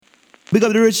Big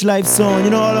up the Rich Life song, you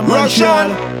know all of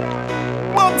Russian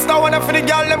Bumps now wanna for the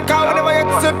girl them call whenever you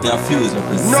accept. They are fused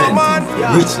representing no man,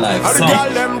 Rich Life and the song. girl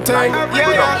them thing,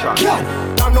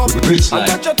 yeah. Turn up, Rich and Life.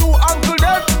 touch your two ankle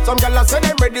them. Some girls say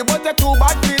them ready, but they too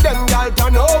bad for them. Girl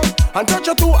turn up, and touch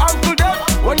your two ankle them.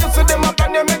 When you see them up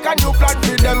and they make a new plan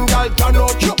for them. Girl turn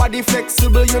up, your body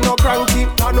flexible, you know cranky.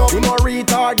 Turn up, you know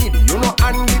retarded, you know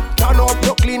handy. Turn up,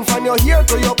 you clean from your hair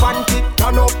to your panty.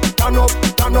 Turn up, turn up,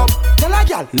 turn up. Tell a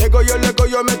girl, Lego,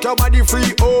 you make your body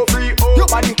free, oh, free, oh. Your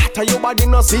body hotter, your body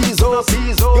no season,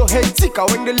 season. Your head sicker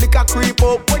when the liquor creep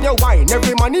up. When you wine,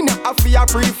 every man in a fear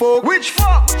free folk. Which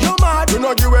fuck? You mad? You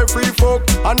know you a free folk.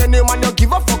 And any man you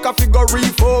give a fuck a figure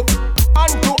folk.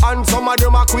 Hand to hand, some of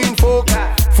them a queen folk.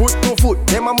 Foot to foot,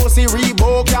 them a must see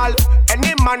Reebok, y'all.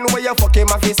 Any man where you fuck him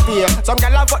a fist fear. Some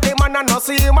gal a fuck the man and not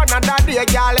see him another day,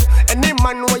 y'all. Any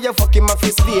man where you fuck him a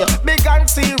fist fear. Big and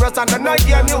serious and then I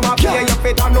game you a play. You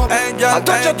fit on up and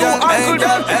touch your two ankle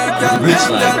down. Rich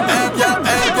Life.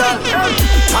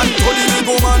 Tan to the big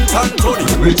woman, tan to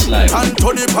the Rich Life. Tan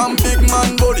to the pam big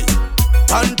man body.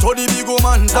 Tan to the big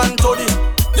woman, tan to the.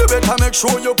 You better make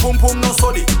sure your pum pum no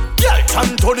study. Yeah,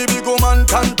 tan to the big woman,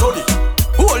 tan to the.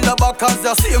 Hold the back as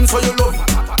the same so you love it.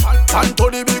 Tan to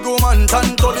the big woman,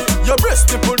 tan to the. Your breast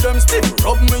nipple them stiff,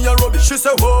 rub me your rubbish. She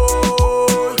say,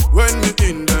 whoa, when me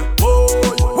in there, whoa.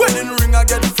 Wedding ring I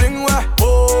get fling where,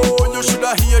 whoa. You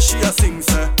shoulda hear she a sing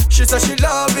say. She say she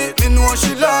love it, me know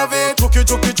she love it.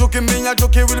 Chucky, me a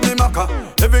chucky with me maka.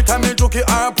 Every time me chucky,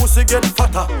 her pussy get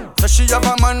fatter. Say she have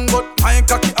a man, but my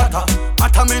cocky hotter.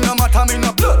 Matter me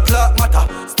no blood clot matter.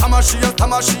 Stammer she a,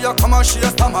 come on she a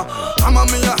stammer. Hammer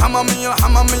me a hammer.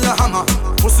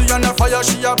 Pussy on the fire,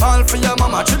 she a ball for your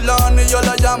mama. Chillani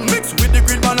yellow yam mixed with the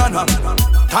green banana.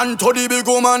 Tan to the big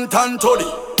woman, tan to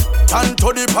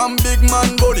the pam big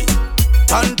man body.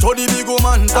 Tan to the big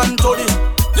woman, tan to the.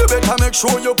 You better make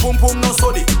sure your pum pum no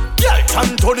study. Yeah,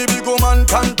 tan to the big woman,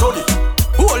 tan to the.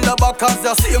 Hold the back as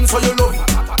the same so you love it.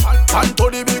 Tan to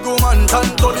the big woman, tan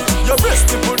to the. Your breast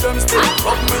nipple them still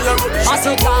rub me your rubbish.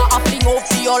 Massacre a fling up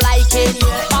to your liking.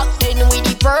 Back then with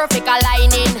the perfect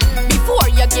aligning. Before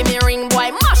you give me ring,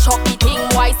 boy, mash up the thing,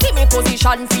 boy. See me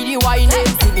position for the whining.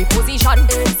 See me position.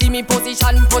 See me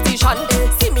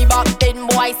back then,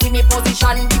 boy. See me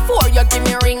position. Before you give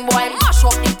me ring, boy, mash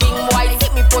up the thing, boy.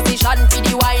 See me position for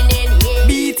the whining. Yeah.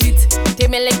 Beat it, take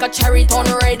me like a cherry turn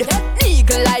red.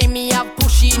 Eagle eye me have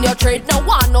push in your tread. No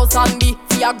one no zombie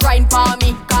for your grind for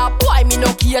me. Cause boy me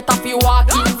no cater for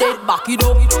walking dead. Back it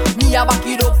up, me a back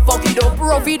it up, fuck it up,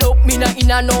 rough it up. Me no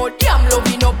inna no damn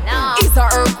loving up. It's a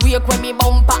earthquake when me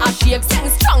bumper a shake. Sing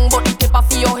strong but the tip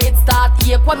of your head start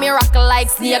ache. When me rock like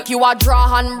snake you a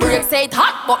draw and break. Say it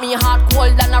hot but me heart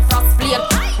cold than a frost flake.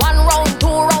 1 round, 2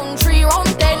 round, 3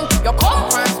 round, 10. You come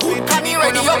first, can you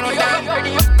ready up?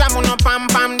 Come on pam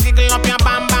pam, jiggle up your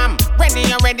bam bam. Ready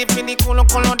you ready for the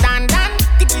kulo dan dan.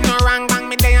 Tiki no rang bang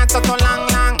me day and so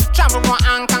long. Travel go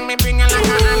Hong Kong me bring you like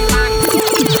a handbag.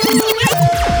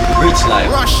 Rich Life.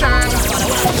 Russian.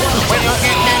 When you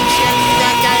get them shells,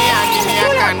 yeah, give me a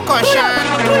concussion.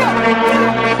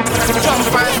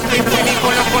 Jump and flip with the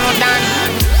kulo dan.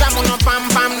 Come on pam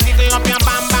pam, jiggle up your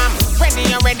bam bam. Ready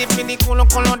you ready for the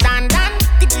kulo dan dan.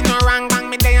 Tiki no rang bang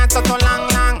me day and so long.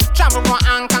 Travel go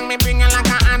Hong Kong me bring you like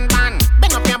a handbag.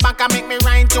 Bend up your back and make me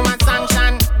ride you a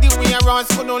sanction. The way you rose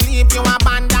couldn't leave you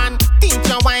abandoned. Teach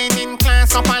your wine in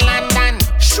class up in London.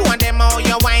 Show them how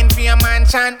you wine for your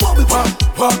mansion.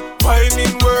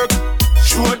 Whining work.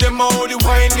 Show them how the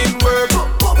whining work.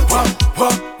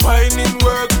 Whining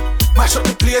work. Mash up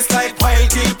the place like Wild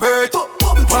Gilbert.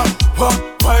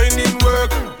 Whining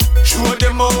work. Show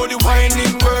them how the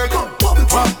whining work.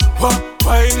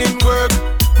 Whining work.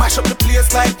 Mash up the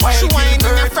place like Wild She whine in a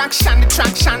Gilbert. fraction, the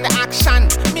traction, the action.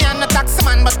 Me and no taxi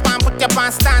man, but can't put your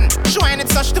pants stand. She whine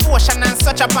with such devotion and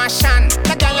such a passion.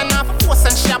 The girl you know for force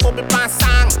and she a bubble past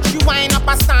song. She whine up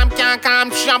a storm, can't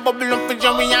calm. She a bubble up for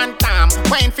Joey and Tom.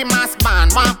 Whine for mass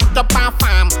band, want put up a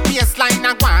farm. Baseline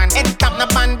a guan, head top no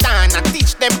bandana.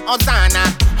 Teach them Hosanna,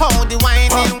 how the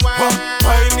whining work.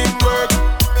 Whining work.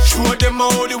 Show them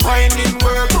how the whining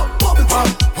work.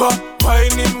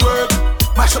 Whining work.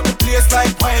 Mash up the place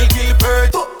like Wild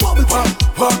Gilbert.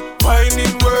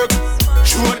 Whining work.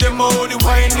 Show them how the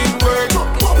whining work.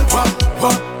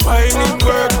 Whining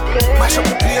work. Mash up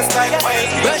the place like Wild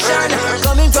Russian, Gilbert.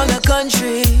 coming from the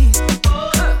country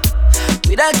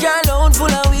with a car load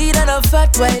full of weed and a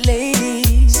fat white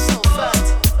lady. So fat.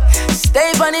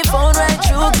 Stay on the phone right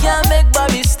through, can't make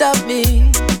Bobby stop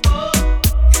me.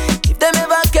 If them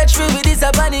ever catch me with this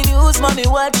up on the news, mommy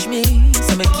watch me.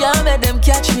 So me can't make them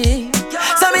catch me.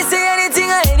 So me say anything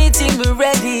or anything, me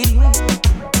ready.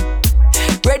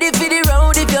 Ready for the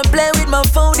round if you play with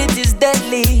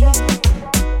deadly.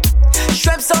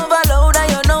 Straps overload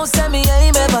and you know send me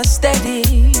aim ever steady.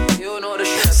 You know the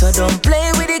straps. So don't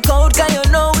play with the code, cause you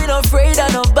know we not afraid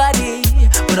of nobody.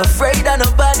 We not afraid of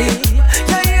nobody.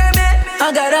 You hear me?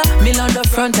 I got $1 million on the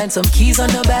front and some keys on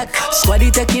the back.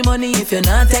 Squaddy take your money if you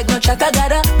not take no chat. I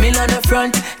got $1 million on the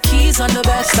front, keys on the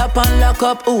back. Stop and lock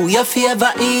up, ooh, your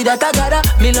favor eat that. I got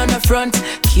 $1 million on the front,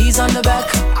 keys on the back.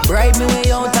 Bribe me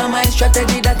way out of my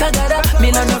strategy that I got $1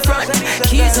 million on the front,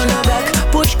 keys on the back.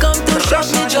 Push come to shove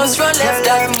me, just run left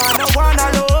eye. I no one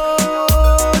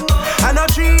alone. I no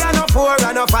 3, I no 4,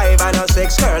 I no 5, I no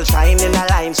 6. Girl shine in the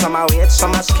line, some I wait,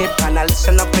 some I skip, and I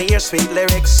listen up to your sweet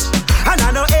lyrics. And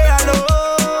I no A alone.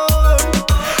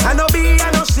 I no B,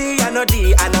 I no C, I no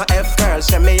D, I no F. Girl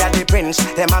say me a the prince,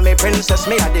 them a me princess,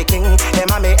 me a the king, them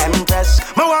a me empress.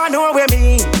 Me want know where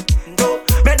me go,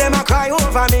 make them a cry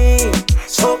over me.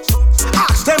 So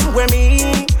ask them where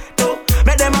me go,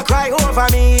 make them a cry over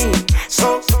me.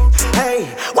 So hey,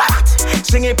 what?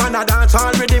 Sing it on a dance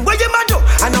hall rhythm. What you man do?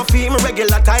 I no feel me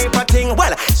regular type of thing.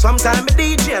 Well, sometimes I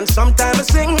DJ and sometimes I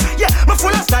sing. Yeah, me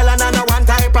full of style and I know one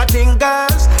type of thing.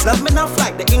 Girls love me enough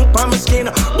like the ink on my skin.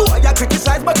 Boy, I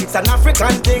criticize, but it's an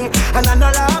African thing. And I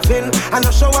no laughing, I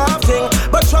no show off thing.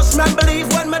 But trust me and believe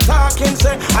when me talking.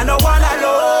 Say I no one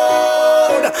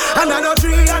alone. And I no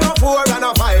 3, I no 4, I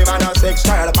no 5, I no 6.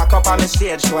 Girl, back up on the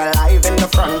stage, show live in the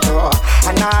front row.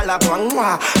 And all I want,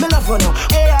 me love you no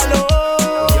A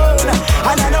alone.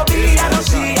 And I no B, I no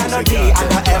C, I no D, I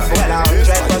no F. Well,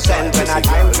 100% when I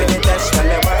time for the test when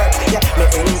they work. Yeah, me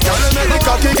in. Gotta make the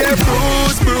cocky get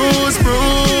bruise.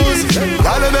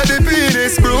 Gotta make the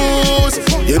penis bruise.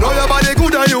 You know your body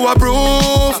good and you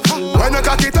approve. When you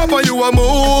cock it up and you a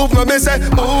move, me say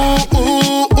ooh,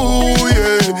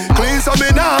 yeah. Clean so me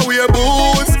now wear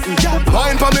boots.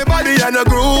 Wine for me body and a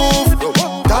groove.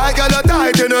 Tight girl,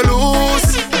 tight and a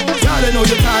loose. Girl, I know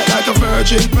you tight like a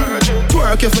virgin.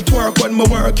 Twerk if you twerk when me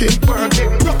working.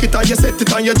 Rock it and you set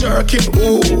it and you jerking.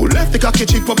 Ooh, left the cocky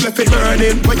chip up, left it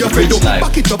burning. When you feel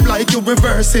back it up like you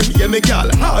reversing. Yeah, me gal,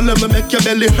 all of me make your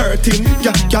belly hurting.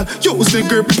 Yeah, gal, use the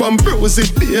grip and bruise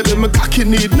it. Baby, my cocky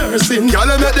need nursing. Gal,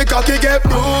 make the cocky get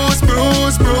bruise.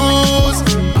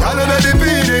 Gal, make the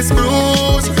penis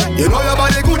bruise. You know your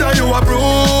body good and you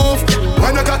approve.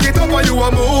 When you cock it up and you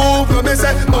a move, me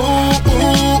say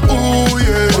ooh,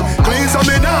 yeah. Clean so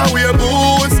me now wear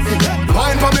boots.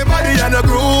 Wine for me body and a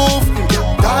groove.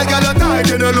 Tight girl, tight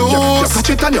in a loose. You catch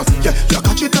it on you, yeah. You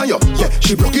catch it on you, yeah.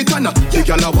 She broke it on you, yeah.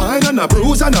 Girl a wine and a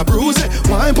bruise it.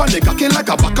 Wine pon the cocky like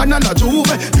a bacan and a juve.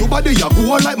 Your body a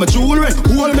gold like my jewelry.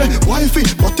 Hold me, wifey,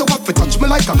 but you have to touch me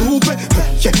like a groupie.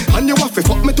 Yeah, and you have to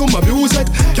fuck me to my music.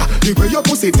 Yeah, the way your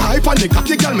pussy tight on the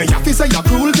cocky, girl, me have to say you're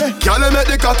cruelty. Girl, make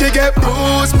the cocky get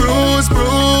bruise.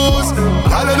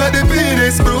 Girl, make the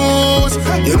penis bruise.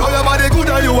 You know your body good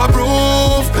and you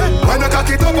approve. When you cock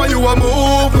it up and you a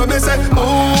move, me say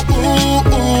ooh,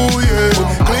 yeah.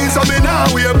 Clean so me now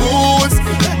wear boots.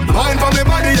 Wine for me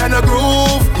body and a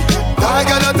groove. I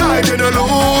got a tight in a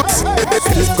loose.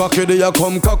 This cocky there you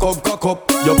come cock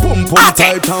up. Your pum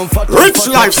tight and fat. Rich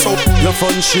life so. Your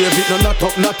front shave it no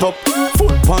not up.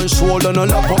 Foot pan shoulder no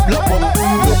lap up.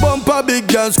 Your bumper big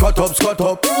girl squat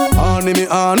up. Honey,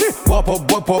 wap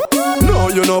up. No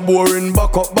you no boring,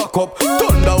 back up.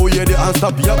 Thunder we hear the and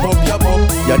stop, yap up.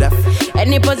 You deaf.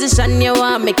 Any position you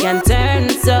want, me can turn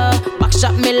so. Back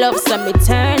shot me love, so me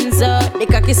turns up. The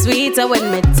cocky sweeter when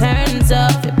me turns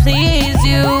up. To please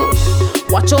you.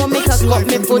 Watch how me cock up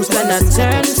me foot when I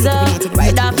turns up.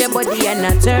 Right off your body and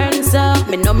I turns up.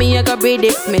 Me know me you go breathe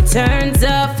if me turns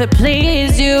up. To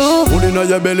please you. Put in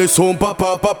your belly soon,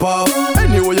 papa.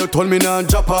 Anyway you turn me now,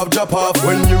 drop off.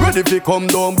 When you ready to come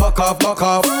down, back off.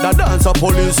 The dancer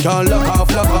police can lock off.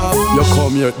 You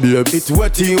come yet, babe, it's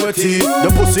wetty.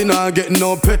 Your pussy now getting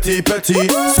no petty.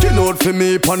 Skin out for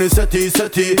me, pon the setty.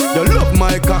 You love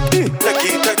my cocky,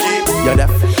 techie. You deaf.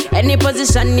 Any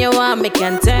position you want, me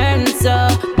can turn so.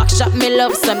 Back shot me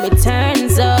love, so me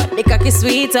turns up. The cocky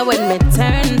sweeter when me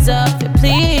turns up. To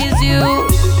please you.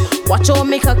 Watch how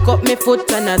me cock up me foot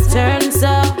when I turns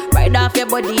up. Right off your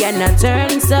body and I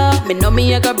turns up. Me know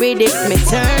me you go breathe if me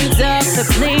turns up. To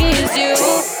please you.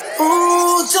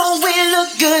 Ooh, don't we look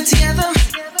good together?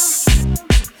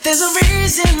 There's a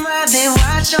reason why they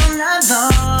watch all night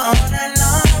long.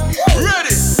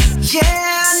 Ready? Yeah,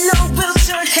 I know we'll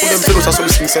turn heads. Them fellows are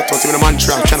some set out in the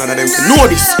mantra and Canada them to know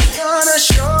this. I'm gonna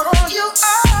show you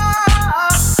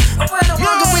all. When I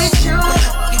walk with you,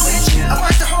 I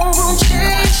watch the whole room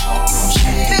change.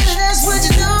 Baby, that's what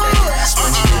you do.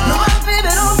 No, baby,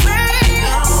 don't play.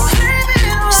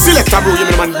 Select a bro,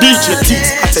 you man DJ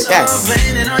Tease. I take that.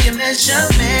 All your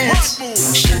measurements.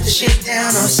 Shut the shit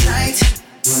down on sight.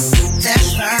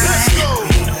 That's right. Let's go.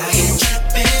 I ain't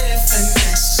tripping and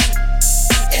finesse.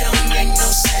 It don't make no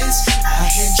sense. I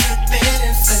ain't tripping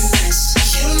and finesse.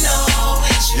 You know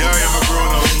it. You know I'm a grown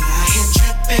up. I ain't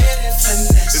tripping and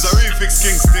finesse. It's a Refix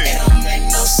Kings thing. It don't make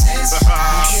no sense.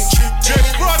 I ain't tripping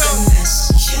and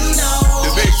finesse. You know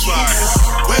the big fire.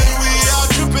 When we are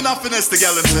tripping and finesse the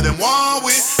gal into them one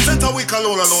way. Center we call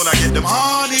all alone, I get them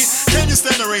honey. Can you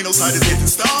stand the rain outside, it's getting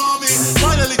stormy.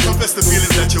 Finally confess the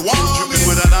feelings that you want. Tripping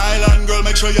with an island girl,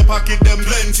 make sure you pocket them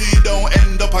plenty. Don't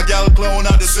end up a gal clown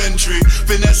of the century.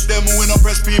 Finesse them, we no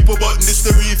press people button. This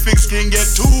the Refix King, get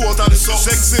two out of the so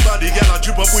sexy body. Gal I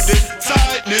drip up with the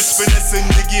tightness. Finessing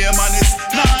the game and it's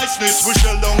niceness. We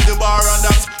shell down the bar and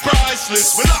that's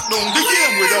priceless. We lock down the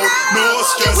game without no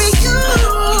stress. we do.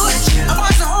 I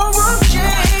want the whole world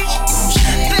change.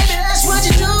 Baby, that's what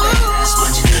you do.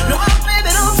 No, baby,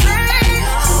 don't play.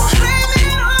 Blame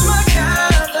it on my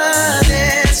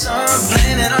confidence. Or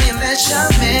blame it on your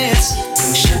measurements.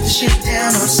 Shut the shit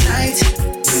down on sight.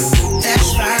 That's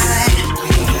right.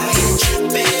 I ain't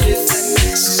tripping and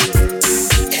finesse.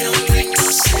 It don't make no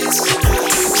sense. I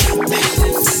ain't tripping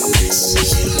and finesse.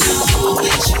 You know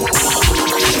it, you know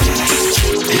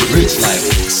it. Rich life.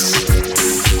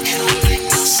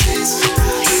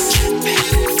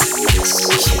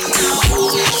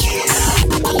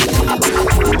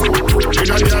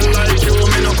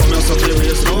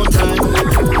 No time.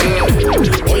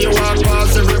 When you walk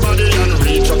past everybody and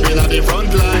reach up in the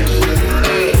front line.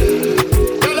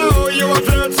 Tell her how you a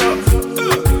flirt up.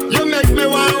 You make me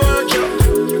wanna work you.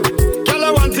 Tell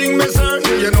her one thing me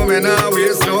certain, you know me now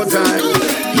waste no time.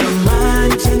 You're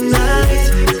mine tonight,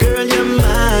 girl, you're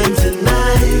mine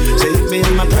tonight. Take me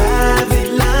on my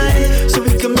private line, so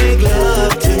we can make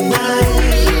love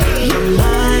tonight. You're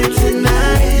mine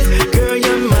tonight, girl,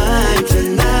 you're mine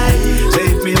tonight.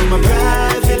 Take me on my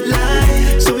private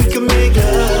line, so we can make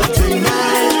love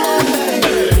tonight.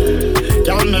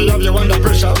 Girl, me love you under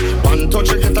pressure. One touch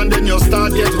you get and then you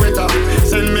start get wetter.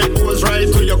 Send me hose right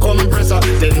to your compressor.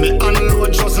 Then me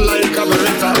unload just like a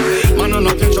beretta. Man on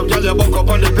a ketchup, girl, you buck up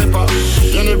on the pepper.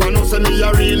 You never know, say me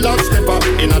a real love stepper.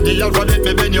 In a the alphabet,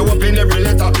 me bend you up in every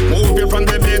letter. Move you from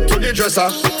the bed to the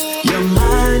dresser. You're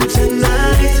mine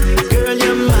tonight, girl,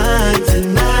 you're mine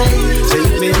tonight.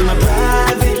 Take me on my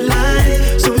private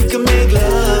line, so we can make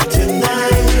love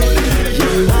tonight.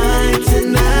 You're mine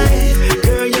tonight,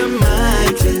 girl, you're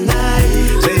mine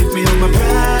tonight. Take me on my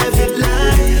private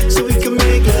line, so we can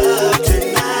make love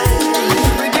tonight.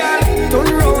 Turn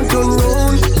round,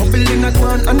 bubbling at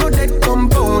one, I know that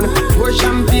compound. Pour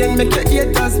champagne, make the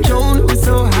haters drown. We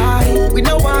so high, we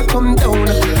know I come down.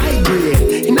 High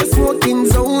grade, in a smoking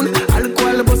zone.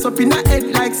 Alcohol bust up in a head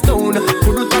like stone.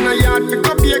 Put it on a yard, pick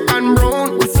up bacon and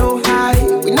brown. We so high,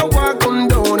 we know I come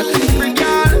down. Free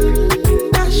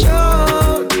girl, dash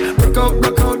out. Broke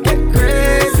out, get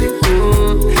crazy.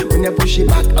 When you push it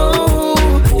back, oh,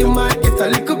 you might get a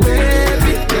little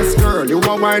baby. Yes, girl, you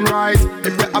are wine right.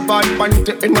 If you're a bad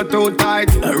panty, in a too tight.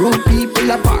 Rude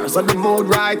people are bars on the mood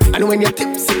right. And when you're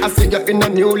tipsy, I see you in a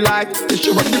new light. You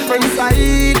show a different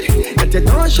side that you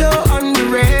don't show on the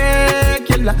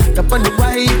regular. Tap on the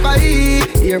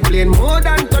Wi-Fi, airplane more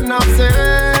than turn off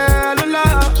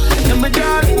cellular. Yeah, my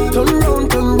girl, turn round,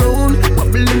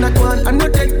 bubbling at one, I know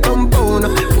that compound.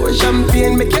 Pour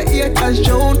champagne, make your haters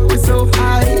drown. We so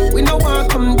high, we know I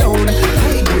come down.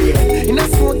 High grade, in a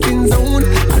smoking zone.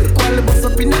 Alcohol bust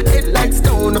up in a head like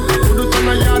stone. Put it on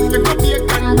a yard, pick up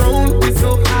bacon brown. We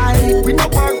so high, we know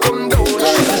I come down.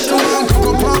 So I cock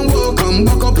up and walk and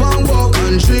back up and walk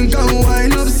and drink and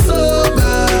wine up so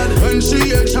bad. When she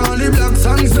hear Charlie Black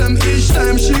songs, them each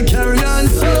time she carry on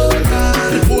so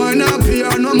bad. The boy not pay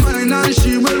her no mind and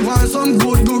she will want some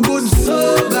good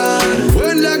so bad.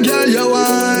 When that girl you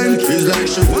wine, it's like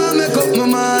she want make up my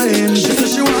mind. She say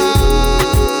she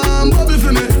want bubble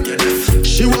for me.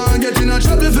 She want get in a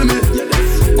trouble for me.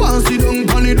 Want sit down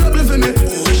on the double for me.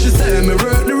 She say me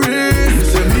work the ring.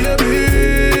 Say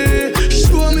baby,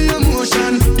 show me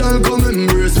emotion. Girl come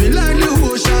embrace me like the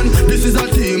ocean. This is a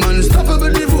team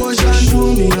unstoppable devotion.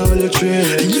 Show me how you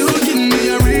train. You give me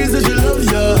a reason to love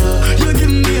ya. You give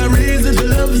me a reason to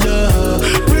love ya.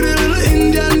 Pretty little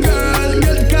Indian girl,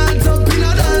 get caught up in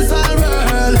a dancehall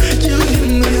world. You give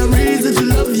me a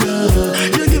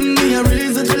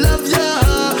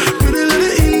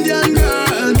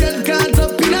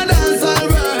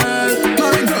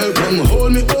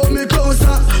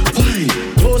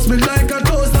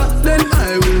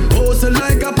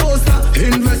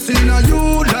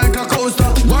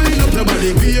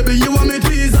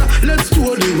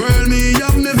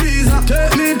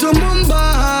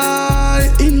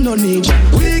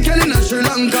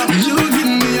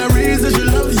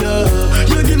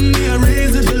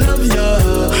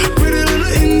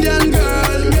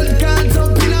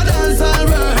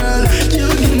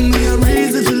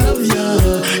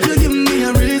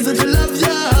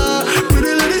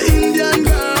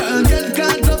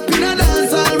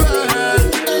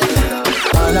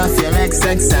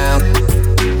XX sound.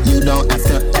 You don't have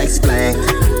to explain.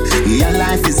 Your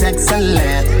life is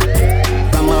excellent.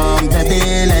 Come on, baby,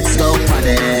 let's go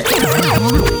party.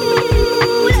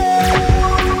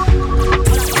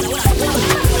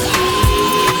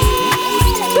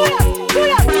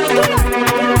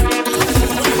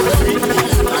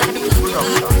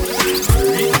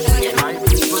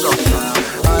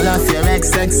 All of your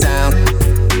XX sound.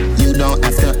 You don't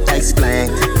have to explain.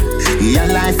 Your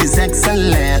life is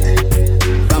excellent.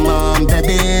 Come on,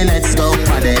 baby, let's go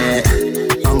party.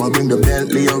 I'ma bring the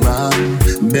Bentley around.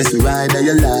 Best ride of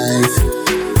your life.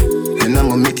 And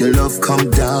I'ma make your love come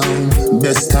down.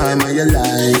 Best time of your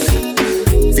life.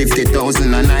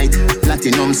 50,000 a night.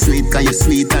 Platinum sweet, cause you're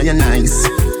sweet and you're nice.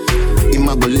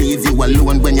 I'ma believe you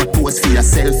alone when you pose for your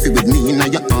selfie with me in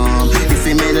your arm. If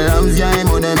he made love, yeah, I'm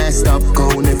on the messed up. Go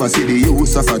never see the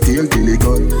use of a tail till he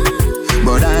gone.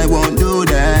 But I won't do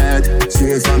that.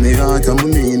 Straight from the heart, I'ma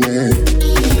mean it.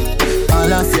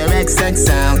 All of your XX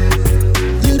sound.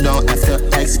 You don't have to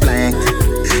explain.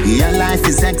 Your life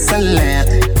is excellent.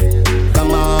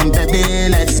 Come on, baby,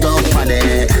 let's go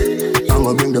party.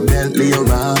 I'ma bring the Bentley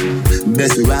around.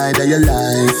 Best ride of your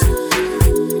life.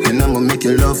 And I'ma make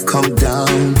your love come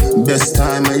down. Best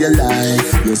time of your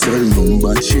life. Your cell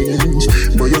number change,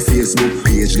 but your Facebook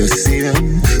page the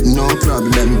same. No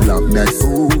problem, block that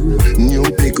fool. New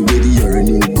pic with your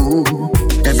new boo.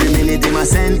 Every minute he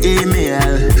must send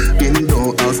email. Him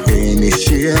don't have any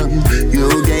shame. You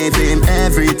gave him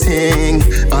everything,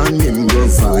 and him go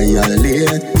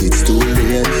violate. It's too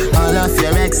late. All of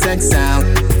your XX sound.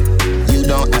 You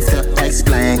don't have to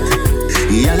explain.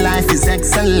 Your life is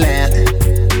excellent.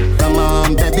 Come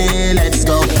on, baby, let's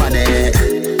go party.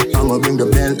 I'ma bring the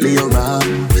Bentley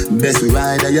around. Best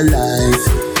ride of your life.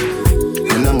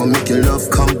 And I'ma make your love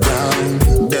come down.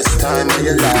 Best time of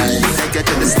your life. Take it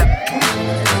to the step.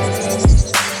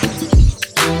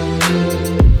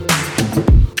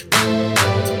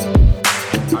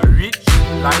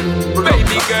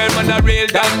 Baby girl, man, a real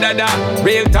dandada,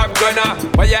 real top gunner.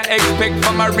 What you expect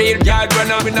from a real yard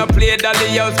runner? We no play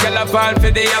dolly house, girl a fall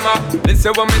for the hammer.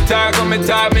 Listen when me talk in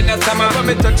the summer. When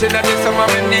me touching at the summer,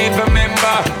 me need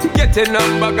remember. Getting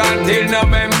number until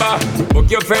November. Book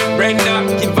your friend Brenda,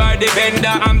 give her the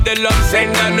vendor. I'm the love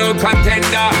sender, no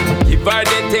contender. Give her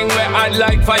the thing where I'd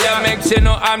like fire. Make sure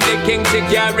know I'm the king, she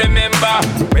can't remember.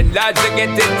 When lads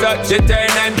get it touch, she turn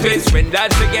and twist. When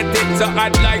lads get it so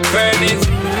hot like furnace.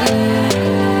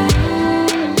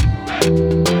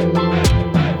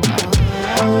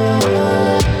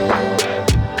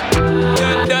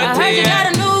 I heard you got a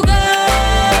new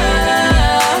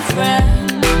girlfriend,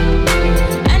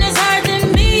 and it's hard to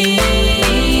me.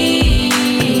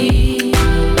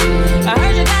 I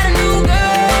heard you got a new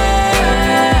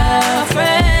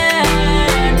girlfriend,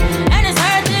 and it's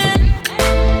hurting.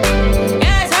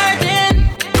 Yeah, it's hurting.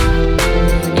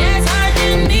 Yeah, it's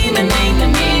hurting me, me.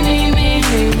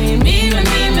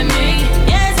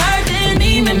 Yeah, it's hurting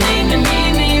me,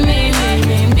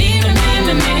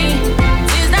 me.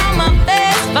 She's not my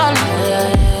best ballin'.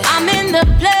 I'm in the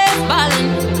place ballin'.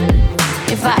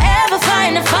 If I ever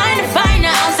find her,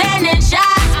 I'm sending shots.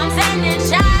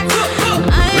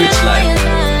 Rich life.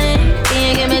 Can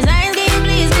you give me signs? Can you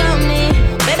please come me?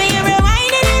 Baby, you're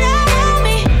rewinding it all on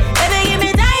me. Baby, give me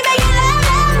time, make you love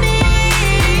on me.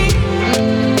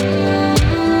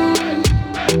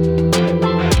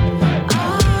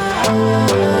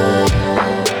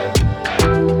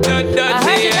 I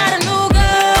heard you got a new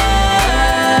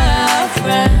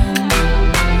girlfriend,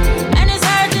 and it's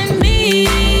hurting me.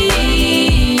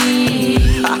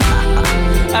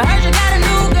 I heard you got a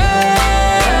new girlfriend,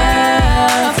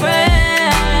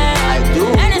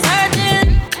 and it's hurting.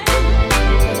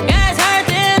 Yeah, it's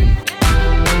hurting.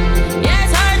 Yeah,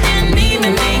 it's hurting me, me.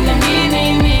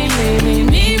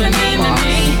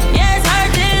 Yeah, it's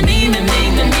hurting me,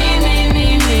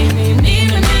 me.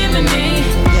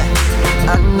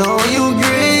 I know you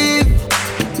grieve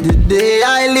the day I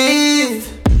leave.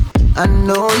 I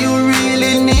know you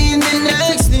really need me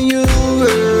next to you,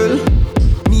 girl.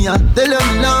 Me, I tell you I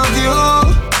love you,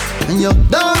 and you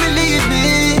don't believe me.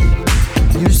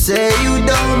 You say you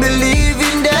don't believe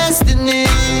in destiny.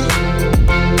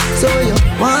 So you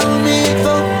want me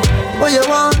for what you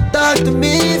want to talk to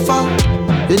me for?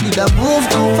 You did a move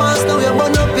too fast, now you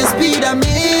burn up your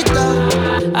speedometer.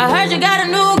 I heard you got a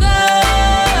new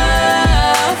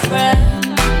girlfriend,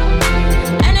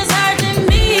 and it's hurting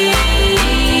me.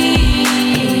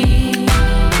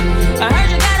 I heard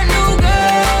you got a new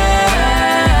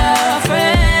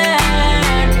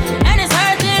girlfriend, and it's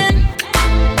hurting.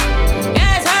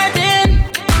 Yeah, it's hurting.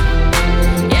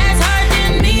 Yeah, it's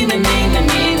hurting me.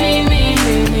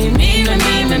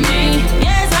 Yeah,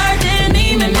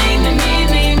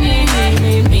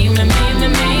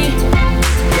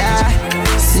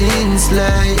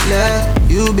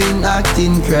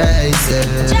 say.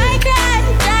 Try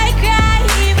cry,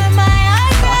 even my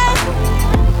heart cry.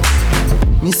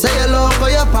 Me say you love for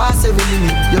your pass every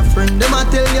limit. Your friend them a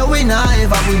tell you we not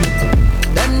ever win it.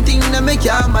 Them things that make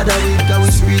you bother with. Cause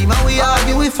we scream and we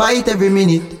argue, we fight every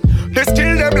minute. They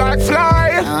still them like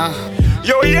fly.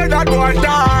 You hear that boy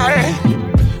die.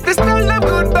 They still them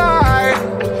goodbye.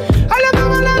 I let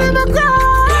them cry.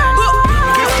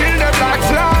 They still them like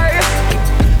fly.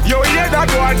 You hear that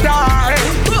boy die.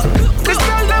 They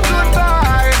still them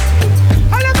goodbye.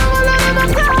 I let them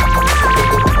cry.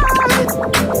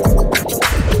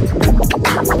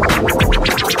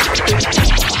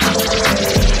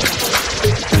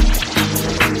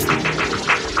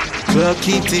 Clock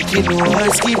keep ticking, no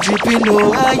hearts keep dripping,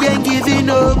 no I ain't giving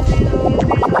up.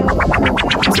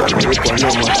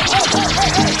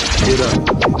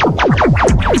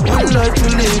 One life to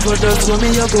live, but that's for me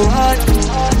I go hard.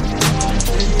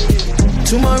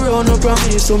 Tomorrow no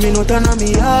promise, so me no turn on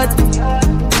me heart.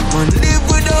 Man live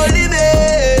without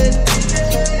limit.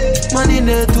 Man in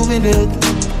it to win it.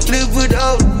 Live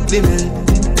without limit.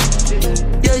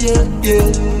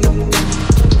 Yeah.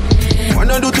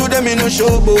 Wanna do to them in no show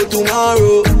about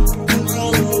tomorrow.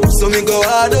 So me go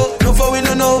hard up, no for we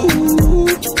no know.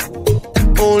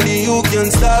 Only you can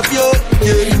stop you,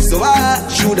 yeah. So why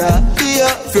should I be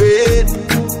afraid?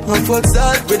 I'm fucked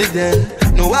already then.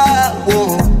 No, I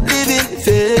won't live in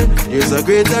fear. There's a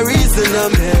greater reason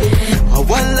I'm here. I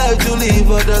want life to live,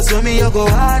 but that's for me I go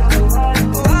hard.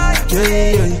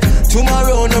 Yeah.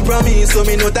 Tomorrow no promise, so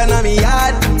me no turn on me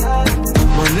hard.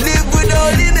 Man live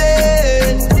without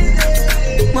limit.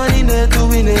 Man in it to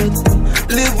win it.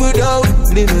 Live without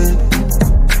limit.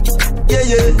 Yeah.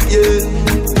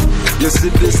 You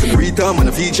sit this and Rita, man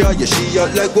a feature, yeah she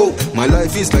out like whoa. My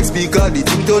life is like speaker, the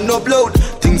thing don't upload.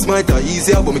 Things might are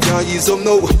easier, but me can't ease them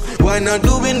now. Why not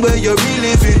doing where you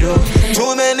really feel up?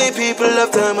 Too many people have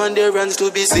time on their hands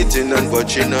to be sitting and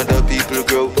watching other people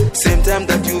grow. Same time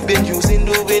that you've been using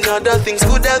doing other things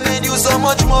could have made you so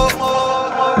much more.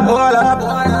 Hold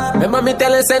up. Remember me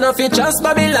tell you say no fit trust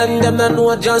Babylon. Them no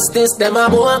know justice, them a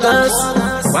bogus.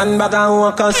 One bag of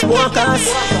walkers.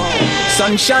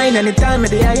 Sunshine anytime of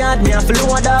the yard, me have to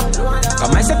load up.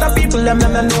 Cause my set of people, them no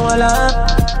know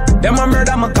love. Them a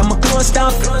murder, me come a close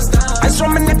stuff. I saw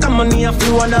me neck and money a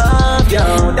flow up,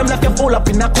 yeah. Them left you full up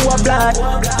in a cool blood.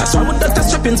 That's why with the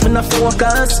strippings, me no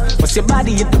focus. But your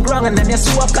body hit the ground and then you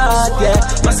soak out, yeah.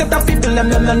 My set of people, them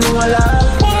no know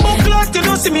love. You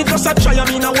don't see me just a try. I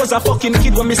mean I was a fucking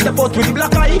kid when me step out with the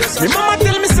black eye. Me mama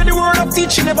tell me say the word of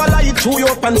teaching never lie. Chew you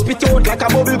up and spit out like a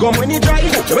bubble gum when you dry.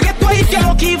 You will get to if you're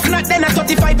lucky, if not then at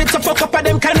 35 it's a fuck up of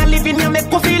them kind of living you make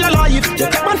you feel alive. You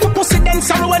take man for pussy then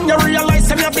sorrow when you realize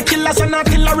them you have the killers and not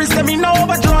killers them in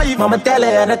overdrive. Mama tell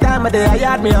her the time of the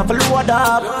yard me have to load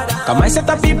up. Cause my set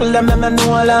of people them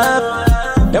know love.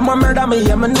 Them a murder me,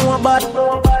 yeah, me know about.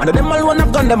 And them all wanna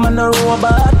gun, them a no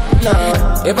robot.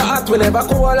 Nah, if a heart will never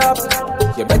cool up.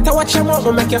 You better watch your mouth,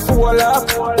 make you fall up.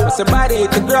 Cause your body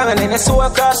hit the ground and then you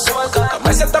soak up.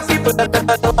 My set of people that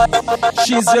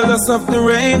she's jealous of the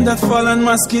rain that fall on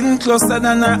my skin, closer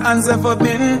than her hands ever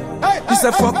been. She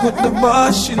said fuck with the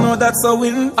boss, she know that's a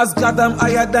win. As God I'm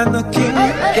higher than a king,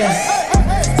 yeah.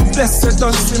 Blessed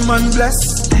don't see man bless.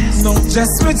 No,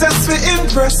 just me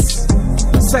impress.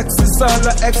 Sex is all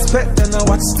I expect, and I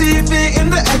watch TV in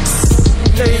the X.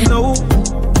 They know,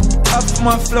 up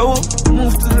my flow,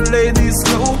 move to the ladies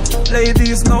slow.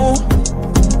 Ladies know,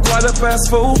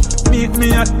 4:15, meet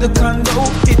me at the condo.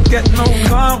 It get no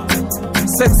calm,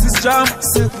 sex is jam,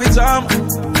 silky jam.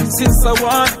 Since I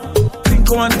want, think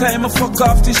one time I fuck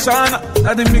off the Shana.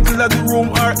 At the middle of the room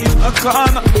or in a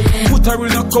corner. Put her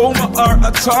in a coma or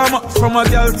a trauma. From a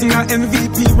girl thing a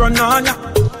MVP run on ya.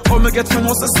 Oh, me get from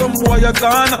most of some boy a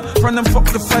Ghana. From them fuck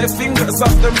the 5 fingers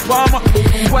off them palmer.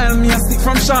 While me a stick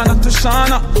from Shana to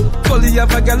Shana. Gully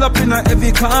have a girl up in a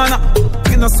heavy corner.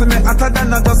 You know see me hotter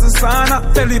than a dozen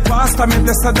sauna. Tell the pastor me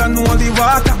blessed than holy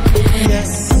water.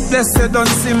 Yes, blessed don't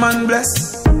see man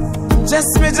bless.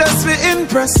 Just me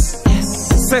impress.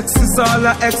 Yes. Sex is all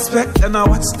I expect. And I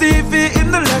watch TV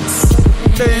in the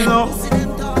Lex. They know.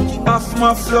 Off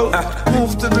my flow,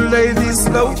 move to the ladies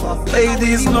slow.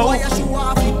 Ladies know,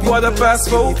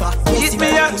 4:15, meet me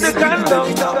at the condo.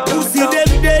 You see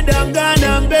them dead and gone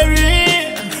and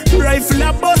buried. Rifle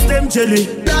a bust them jelly.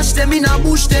 Dash them in a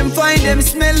bush, them find them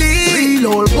smelly. Real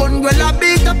old gun, well a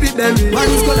beat up it belly.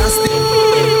 Man's gonna stick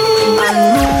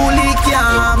unruly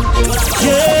calm.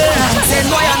 Yeah. Send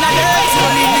boy another yeah.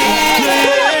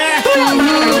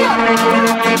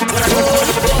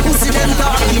 Pussy them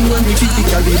talking when we fit it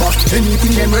caliber.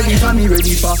 Anything them ready for me,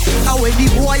 ready for. I wear the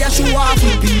boy I show off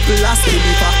with people last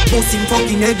deliver. Busting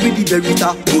fucking head with the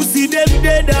berita. Pussy them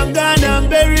dead and gone and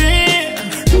buried.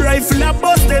 Rifle a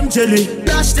bust them jelly.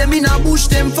 Dash them in a bush,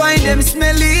 them find them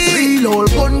smelly. Real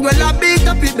old gun, well a beat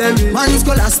up it berry. Man's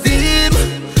call a steam,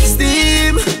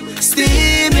 steam,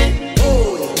 steam it.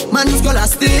 Oh, man's call a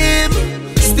steam,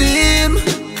 steam,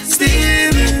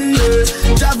 steam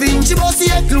it. Da Vinci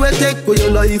bossy a clue take for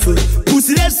your life.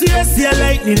 Pussy them serious, see a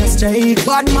lightning a strike.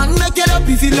 Bad man make it up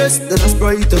if you less than a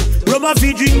Sprite. Rum a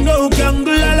fi drink no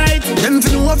candle a light. Them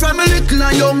fi know from a little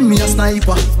and young me a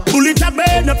sniper. Bullet a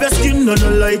burn up your skin on a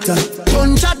lighter.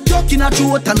 Gunshot tuck in a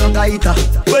throat and a gaiter.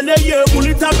 When they hear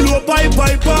bullet a blow pipe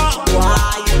piper.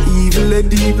 Why? Evil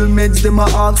and evil meds them a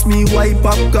ask me why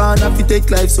popcorn have to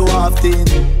take life so often.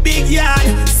 Big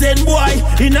yard, send boy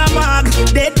in a mag,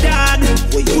 dead dog.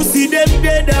 Pussy them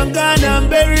dead and gone and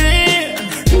buried.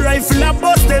 Rifle a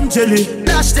bust them jelly.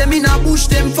 Dash them in a bush,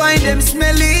 them find them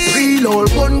smelly. Real old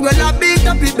gun, well a beat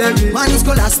up it berry. Man's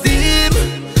call a steam,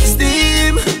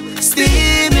 steam,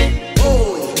 steam it.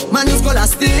 Oh, man's call a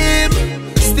steam,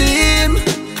 steam,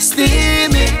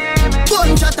 steam it.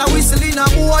 Gunshot a whistle in a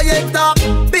boy head top.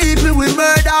 People we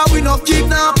murder, we no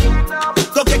kidnap.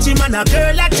 Go catch him and a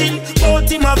girl a chill. Out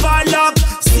him a varlock.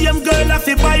 Same girl a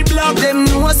fi buy block. Them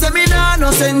know say me nah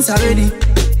no sense already.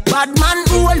 Bad man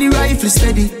hold the rifle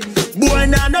steady. Boy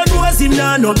nah no nose him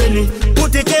nah no belly.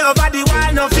 Put it over the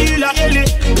wall no feel a ellie.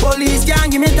 Police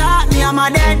can't give me that, me I'm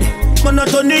a dead. Man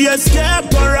not on the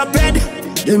escape or a bed.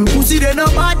 Them pussy they no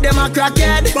bad, them a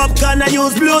crackhead. Popcorn I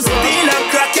use blue steel and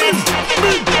crackhead.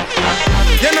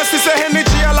 You know she's a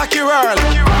energy a lucky world.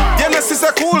 You know she's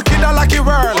a cool kid a lucky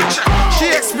world.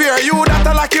 Shakespeare, you that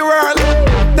a lucky world.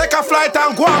 Take a flight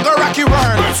and go and go rocky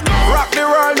world. Rock the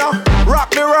world now, rock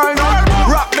the world now,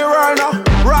 rock the world now,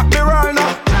 rock the world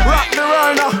now, rock the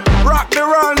world now, rock the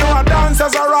world now.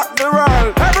 Dancers a rock the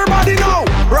world. Everybody know,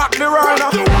 rock the world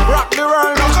now, rock the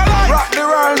world now, rock the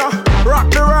world now, rock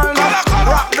the world now,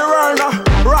 rock the world now,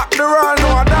 rock the world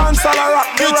now. Dancers a rock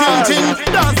the world.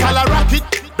 Dance all a rock it.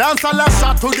 Dance all a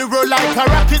shot to the world like a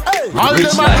rocket. All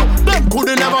them a do, them could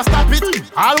never stop it.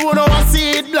 All who know want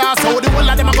see it blast, so the whole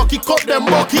of them a go kick up them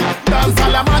bucket. Dance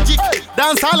all a magic,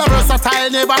 dance all a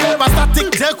versatile, never ever static.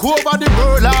 Take over the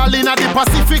world, all in the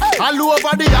Pacific, all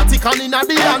over the Arctic and in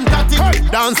the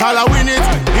Antarctic. Dance all a win it,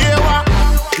 here what?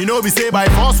 You know we say by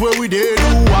force where we dey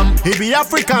do It be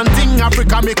African thing,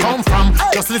 Africa me come from.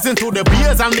 Just listen to the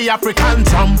beers and the African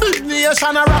drum. Big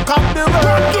nation a rock up the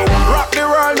world. Rock the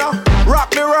world now,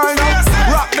 rock the world now,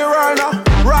 rock the world now,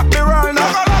 rock the world now,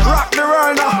 rock the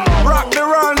world now, rock the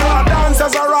world now.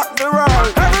 Dancers a rock the world.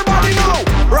 Everybody know,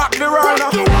 rock the world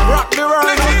now, rock the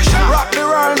world now, rock the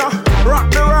world now,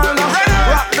 rock the world now,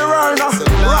 rock the world now,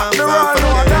 rock the world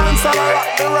now. Dancers a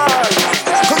rock the world.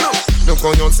 Look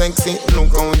how you sexy,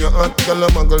 look how you hot. Girl a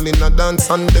muggle in a dance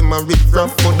and them a rip rap.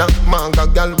 Coulda manga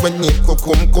girl when name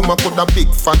Kukum Kuma. Coulda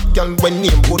big fat girl when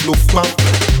name Bulu Flap.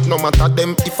 No matter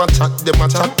them if I chat, them a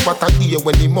chat. What a day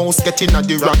when the mouse get in a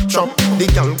the rock trap. The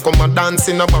girl come a dance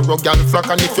in a barrow girl flock.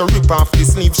 And if you rip off the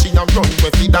sleeve, she a run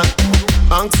with it that.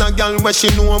 Ask a girl what she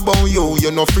know about you.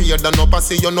 You no afraid of no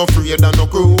pussy, you no afraid of no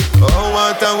crew. Oh,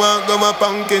 what I want go my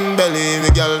pumpkin belly.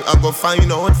 The girl I go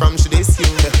find out from she this you.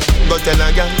 But tell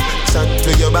a girl, chat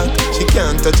to your back. She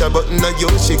can't touch a button of you,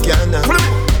 she can't.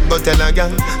 But tell a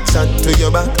girl, chat to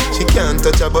your back. She can't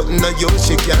touch a button of you,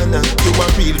 she can't. You a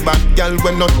real bad girl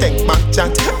when no take back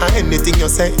chat. And anything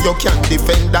you say, you can't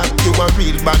defend that. You a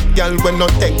real bad girl when no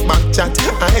take back chat.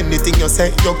 And anything you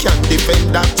say, you can't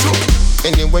defend that.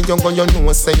 Anywhere you go, you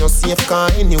know say you're safe.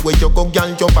 Cause anywhere you go,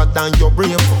 girl, you bad and you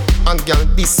brave. And girl,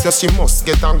 this year she must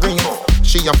get a ring.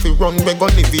 She have to run, we go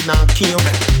live in a cave.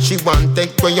 She want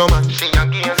take where your man, she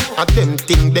again. A them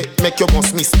thing that make you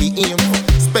must miss the aim.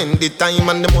 Spend the time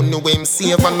and the money we him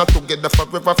save. And not together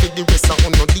forever for the rest of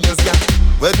no days, yeah.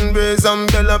 Wedding brace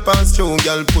umbrella pass through.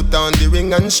 Girl put on the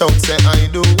ring and shout, say I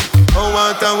do. Oh,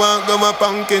 what I want, go my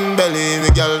pumpkin belly. The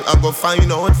girl I go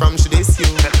find out from she this you.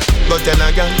 But tell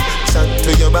a girl, chat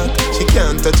to your back. She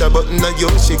can't touch a button of you,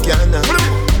 she can't.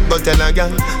 But tell a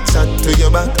girl, chat to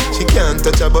your back. She can't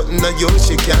touch a button of you,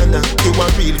 she can't. You a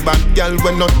real bad girl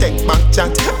when no take back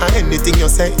chat. And anything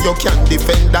you say, you can't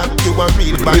defend that. You a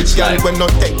real bad girl when no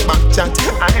take back chat.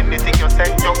 And anything you say,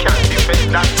 you can't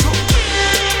defend that.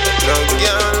 No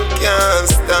girl can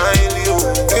style you.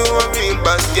 You a real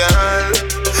bad girl,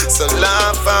 so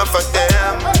laugh off of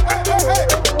them.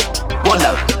 One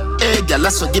love. Hey girl, I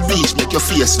saw the bleach make your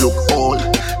face look old.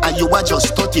 And you are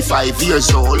just 35 years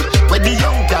old. When the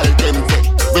young girl them take,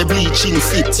 we bleaching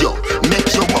fit you, make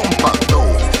your bumper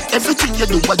down. Everything you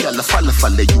do, a girl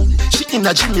follow you. She in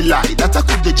a Jimmy lie, that I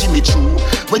could the Jimmy true.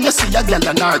 When you see a girl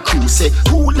and her crew, say,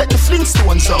 who let the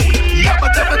Flintstones out? Yabba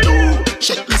dabba do.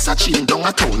 Check me searching down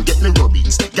a town, get me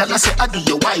rubbings. Girl I say, I do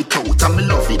your white out, and me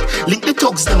love it. Link the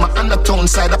thugs, them on the town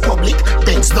side of public.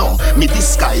 Bends down, me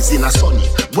disguise in a sunny.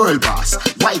 World boss,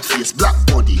 white face, black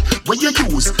body. When you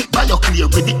use, buy your clear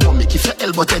with the comic. If your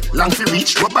elbow take long to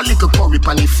reach, rub a little curry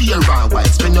pan in fear and white.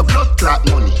 Spend your blood clot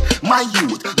money. My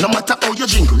youth, no matter how you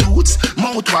drink roots.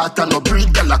 Mouth water, no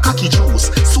breed, girl a cocky juice.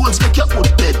 Souls make your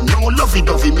foot dead, no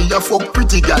lovey-dovey. Me a fuck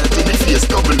pretty girl till the face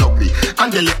double ugly.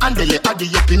 Andele, addy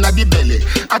up inna the belly.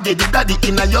 Addy the daddy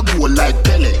inna your goal like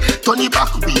Pele. Turn it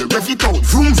back way, rev it out,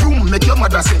 vroom vroom. Make your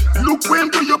mother say, look when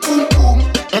do your boom boom.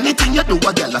 Anything you do,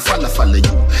 a girl a follow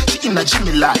you. She inna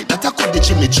Jimmy lie, that I call the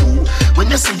Jimmy Choo.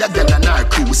 When you see a girl and her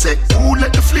crew, say, who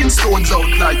let the Flintstones out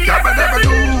like dabba dabba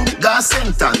do? Gas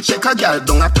sentan, check a girl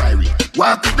down a prairie.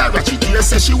 Walk with a ratchet, dear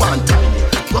say she want time.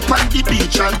 Go on the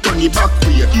beach and turn it back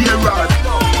way. Here rod.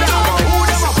 Who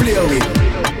them a play with?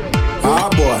 Ah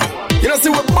boy. You know see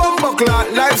we bumbo clock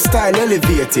lifestyle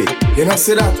elevated. You know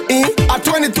see that? At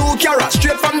 22 carats,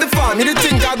 straight from the farm. You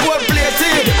think I gold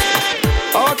plated?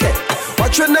 Okay.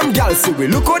 Watch when them gals see we.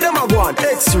 Look how them a go on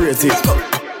X-rated.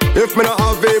 If me not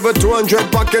have even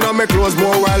 200 pocket on me clothes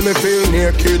more while me feel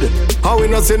naked. How we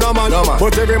not see no man,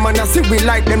 but every man that see we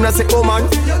like them not say oh man.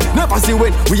 Never see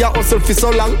when we are hustle for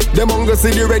so long. Them hunger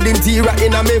see the red interior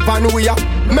in a me van we are.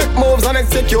 Make moves and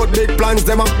execute big plans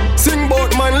them a. Sing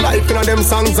bout man life in a them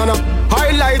songs and a.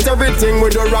 Highlight everything we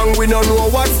do wrong, we don't know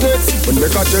what's next. But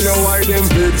make I tell you why them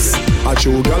pigs. I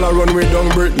show gal a run with down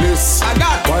breathless.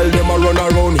 While them a run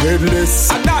around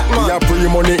headless. We a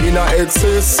pre-money in a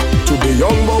excess. To be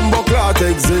young bumbo clot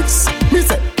exists. Me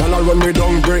say, gal a run with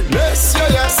down breathless.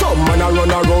 Some man a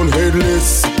run around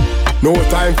headless. No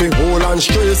time for hold and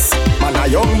stress. Man a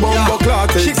young bumbo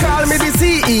clot exists. She call me the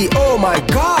CEO, my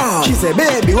God. She say,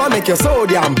 baby, what make you so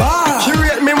damn bad? She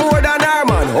rate me more than her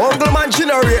man. Uncle man, she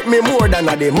no rate me more than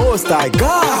the most I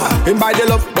got. Him by the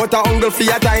love, but a uncle for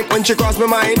your time. When she cross my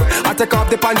mind, I take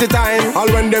off the panty time. All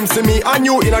when them see me and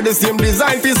you in the same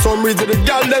design. For some reason the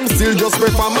girl them still just pray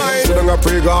for mine. So don't go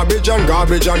pray garbage and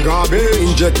garbage and garbage.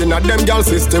 Injecting at them girl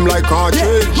system like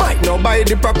cartridge. Might not buy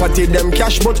the property, them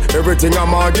cash, but everything a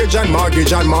mortgage and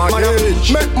mortgage and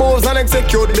mortgage. Make moves and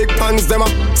execute big plans them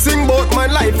up. Sing bout my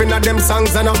life in a them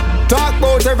songs and talk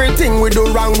about everything we do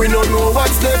wrong, we don't know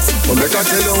what's next. But make I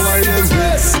tell you why them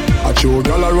blitz. I show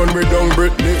gal a run with down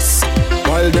breathless.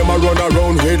 While them a run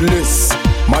around headless.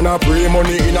 Man a pray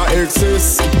money in a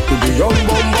excess. To the young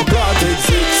bumbo clock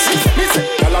exists. Me say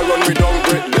gal a run with down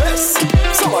breathless.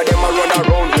 Some of them a run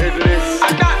around headless.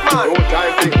 And that man, no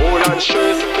time to hold and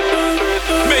stress.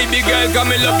 Baby girl,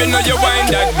 come in love, you know you wind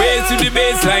that bass to the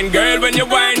baseline. Girl, when you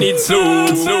wind it slow.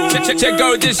 Check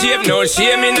out the shape, no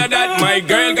shame in that. My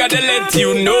girl, gotta let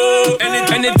you know.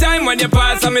 Anytime when you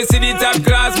pass, I me see the top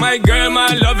class. My girl,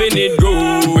 my loving it go.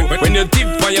 When you tip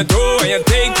on your toe and you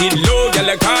take it low, girl,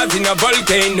 like cars in a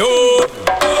volcano.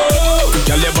 Oh,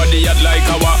 girl, your body hot like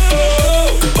lava.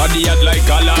 Oh, body hot like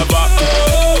a lava.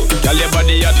 Oh, girl, your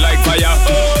body hot like fire.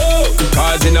 Oh,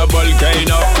 cars in a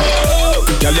volcano. Oh,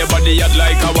 girl, your body hot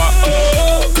like lava.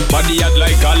 Oh, body hot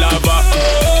like a lava.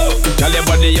 Oh, girl, your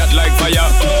body hot like fire.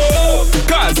 Oh,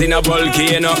 cars in a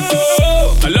volcano.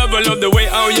 Oh, I love the way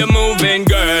how you moving,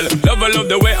 girl. Love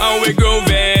the way how we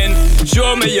grooving.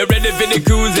 Show me you're ready for the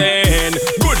cruising.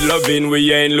 Good loving,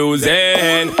 we ain't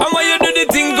losing. And when you do the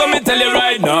thing, come and tell you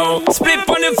right now. Split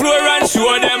on the floor and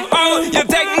show them how. Your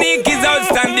technique is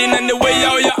outstanding, and the way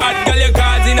how you hot, girl, your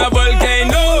cars in a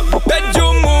volcano.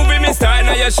 Bedroom movie, me style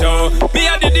on your show. Me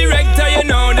are the director, you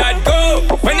know that go.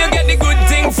 When you get the good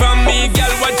thing from me,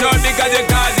 girl, watch out because your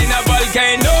cars in a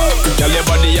volcano. Girl, your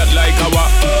body hot like lava.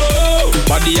 Oh,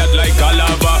 body hot like a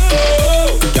lava.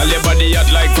 Oh, girl, your body hot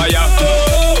like fire.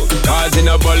 Oh, cars in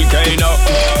a volcano.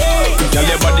 Oh, girl,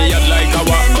 your body hot like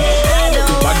lava.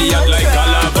 Oh, body hot like a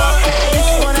lava.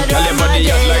 Oh, girl, your body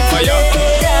hot like fire.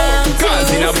 Oh, cars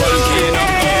in a volcano.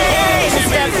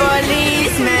 Mr.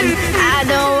 Policeman, I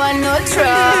don't want no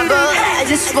trouble. I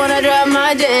just wanna drop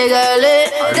my jiggle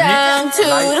it down to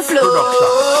the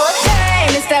floor. Hey,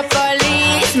 Mr.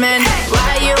 Policeman,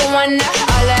 why you wanna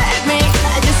holler at me?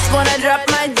 I just wanna drop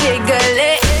my jiggle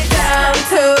it down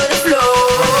to the floor.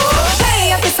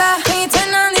 Hey, officer, can you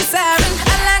turn on the siren?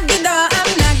 I lock the door,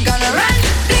 I'm not gonna run.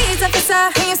 Please,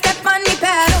 officer, can you step on the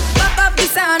pedal? Pop up the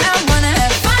sound, I wanna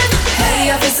have fun.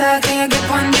 Hey, officer, can you get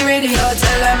on the radio?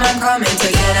 Tell them I'm coming to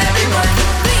get everyone.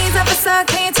 Please, officer,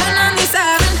 can you turn on the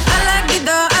siren? I lock the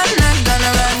door, I'm not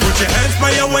gonna run. Put your hands by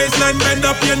by your waistline, bend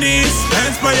up your knees.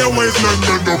 Hands by your waistline,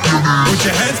 bend up your knees. Put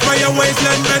your hands by your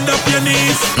waistline, bend up your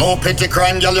knees. No petty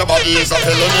crime, girl, your body is a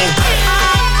felony.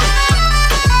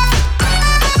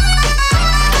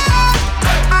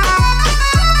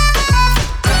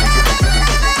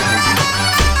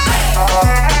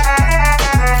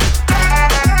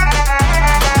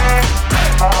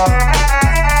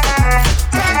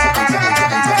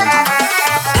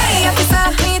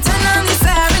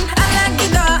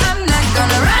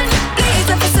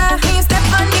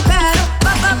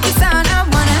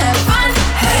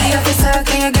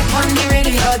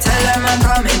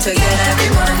 To get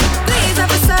everyone. Please,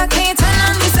 officer, can you turn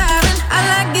on the siren? I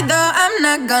like the door, I'm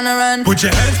not gonna run. Put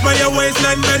your hands by your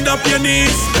waistline, bend up your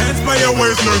knees. Hands by your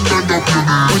waistline, bend up your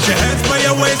knees. Put your hands by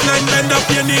your waistline, bend up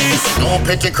your knees. No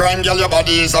petty crime, girl, your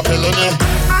body is a felony.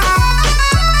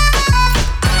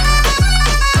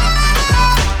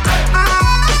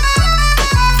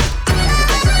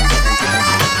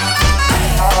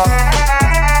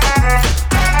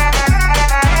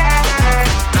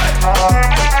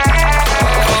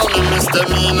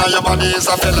 Your body is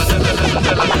a felony.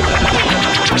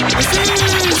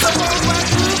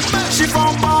 She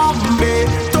from Bombay,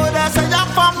 told her say you're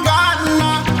from Ghana.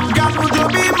 Girl, would you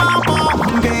be my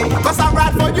Bombay? 'Cause I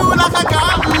ride for you like a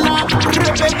Ghana.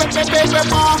 Baby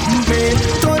Bombay,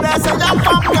 told her say you're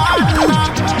from Ghana.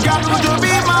 Girl, would you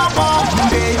be my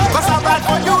Bombay? 'Cause I ride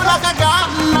for you like a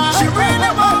Ghana. She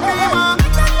really want me, man.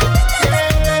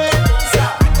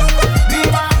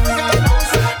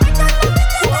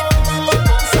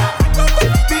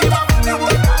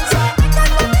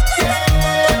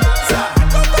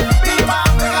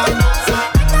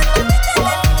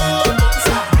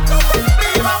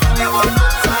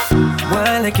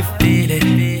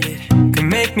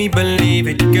 Me believe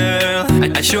it, girl.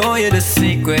 I show you the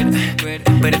secret,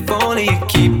 but if only you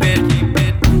keep it.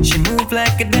 She move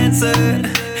like a dancer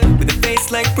with a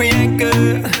face like Priyanka.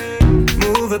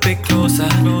 Move a bit closer.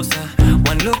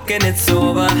 One look and it's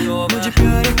over. मुझे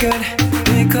प्यार कर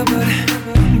देखा पर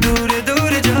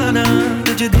दूर जाना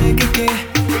तुझे देख के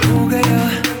हो गया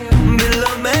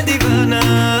मिला मैं दीवाना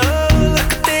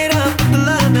लग तेरा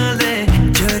पतला ना ले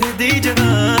जर्दी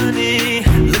जवानी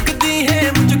लगती है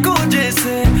मुझको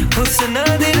जैसे हुस्न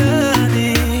दीवानी.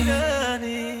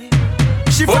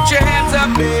 Put your hands up,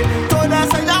 babe. Told us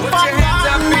say you're from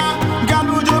Ghana. Girl,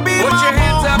 would you be my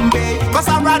Bombay? 'Cause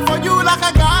I ride for you like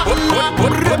a Ghana.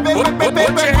 Put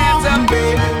your hands up,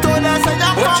 babe. Told us say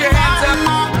you're from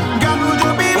Ghana. Girl, would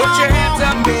you be my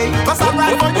Bombay? 'Cause I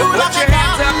ride for you like a Ghana.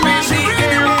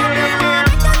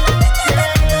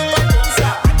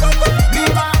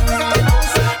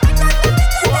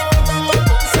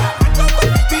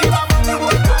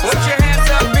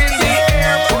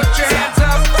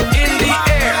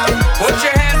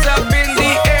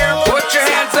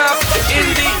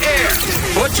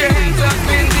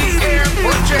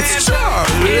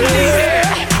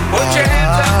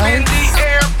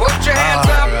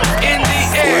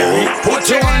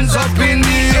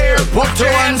 Put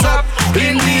your hands up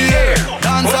in the air.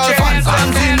 Dance all fans,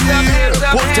 hands in the air.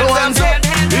 Put your hands up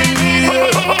in the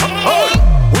air.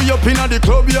 We up inna the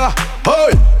club, yeah.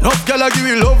 Hey, enough gyal give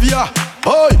you love, yeah.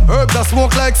 Hey, herb that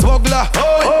smoke like smuggler.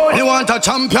 Hey, you want a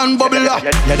champion bubbler?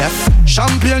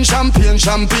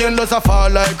 Champagne does a fall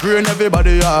like rain.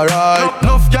 Everybody alright.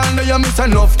 Enough gyal there, you miss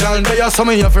enough gyal there. So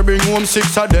me have to bring home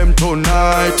 6 of them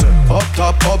tonight. Up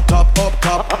top.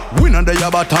 We not the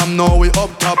bottom, now we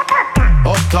up top.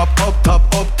 Up top.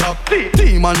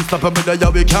 Team unstoppable, yeah,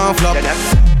 we can't flop.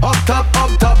 Up top.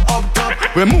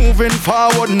 We're moving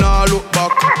forward, now look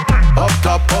back. Up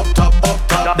top.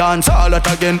 Dance all that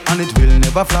again, and it will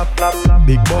never flop.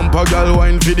 Big bumper girl,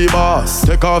 wine for the boss.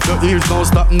 Take off your heels, no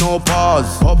stop, no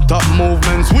pause. Up top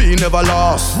movements, we never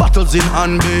lost. Battles in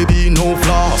hand, baby, no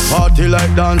floss. Party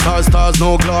like dancers, stars,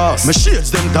 no glass. My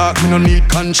shades, them dark, me no need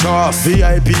contrast.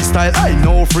 VIP style, I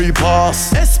know free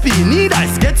pass. SP need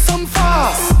ice, get some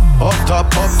fast. Up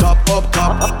top.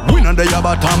 We not the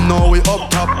bottom, now we up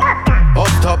top.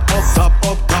 Up top.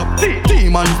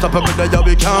 Team unstoppable, yeah,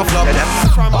 we can't flop.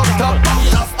 Up top.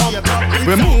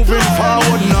 We're moving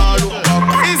forward, now look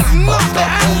back. It's not the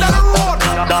end of the road.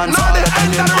 Dance not the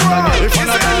end of the road. If you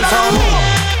not dance on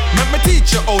let me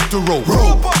teach you how to rope.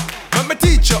 Let me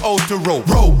teach you how to rope.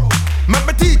 Let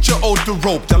me teach you how to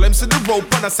rope. Tell him see the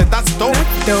rope and I said that's dope.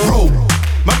 Rope.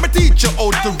 Let me teach you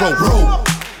how to rope.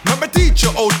 Let me teach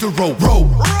you how to rope.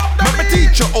 Let me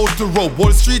teach you how to rope.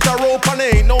 Wall Street a rope and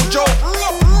it ain't no joke.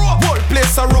 Wall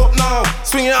place a rope now.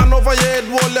 Swing your hand over your head,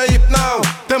 hold your hip now.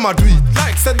 Them a do it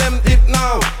like say them hip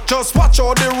now. Just watch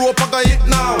how the rope a go hit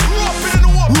now.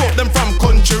 Rope them from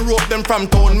country, rope them from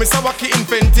town. Miss a wacky in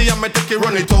Fenty and me take it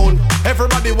run it on.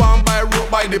 Everybody want buy rope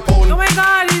by the pound. Oh my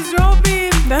God, he's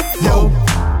roping. That's dope.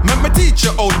 Let me teach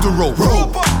you how to rope.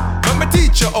 Let me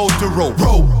teach you how to rope.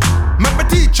 Let me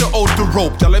teach you how to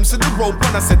rope. Tell them see the rope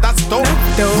when I say that's dope.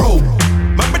 Rope.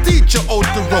 Let me teach you how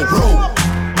to rope.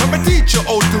 Let me teach you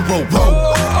how to rope.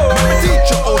 Let me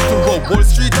teach you how to rope. Wall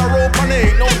Street a rope and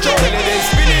ain't no joke.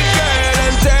 Spin it, girl,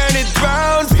 and turn it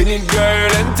round. Spin it,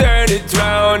 girl, and turn it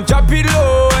round. Drop it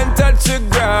low and touch the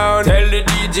ground. Tell the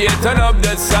DJ turn up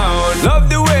the sound. Love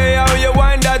the way how you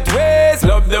wind that waist.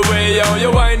 Love the way how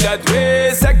you wind that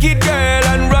waist. Take it, girl,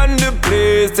 and run the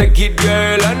place. Take it,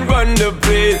 girl, and run the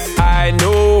place. I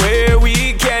know where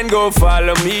we can go.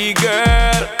 Follow me,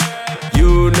 girl.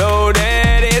 You know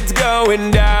that it's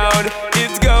going down.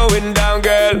 It's going down,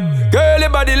 girl. Girl, your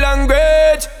body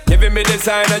language giving me the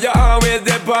sign and you're always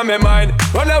there on my mind.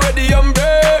 Run away the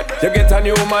umbrella. You get a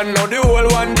new man, now the whole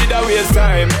one did a waste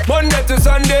time. Monday to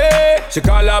Sunday, she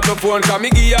call up the phone, cause me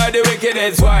give her the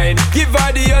wickedest wine. Give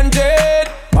her the 100.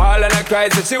 All and I cry,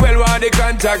 so she will want the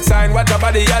contract sign. What a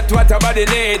body at, what a body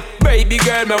need. Baby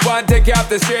girl, me want take you off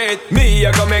the street. Me,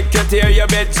 I gon' make you tear your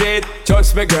bed sheet.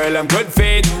 Trust me girl, I'm good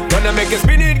faith. Gonna make you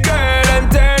spin it girl and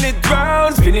turn it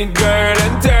round. Spin it girl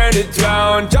and turn it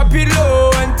round. Drop it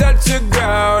low and touch the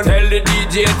ground. Tell the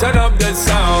DJ turn up the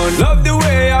sound. Love the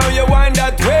way how you wind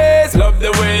that waist. Love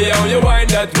the way how you wind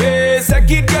that waist. Take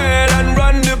it girl and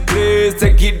run the place.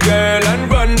 Take it girl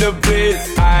and run the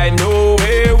place. I know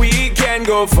where we can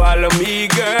go. Follow me,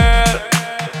 girl.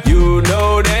 You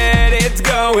know that it's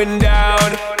going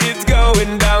down. It's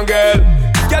going down, girl.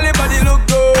 Girl, your body look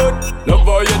good. Love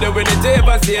how you doing it,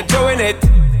 ever see you throwing it.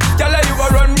 Girl, you a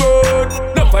run road.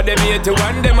 Enough of them here to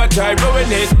one, them a try ruin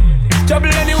it.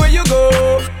 Trouble anywhere you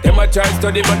go. Them a try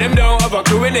study, but them don't have a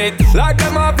clue in it. Like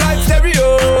them off like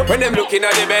stereo. When them looking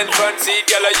at the Benz front seat,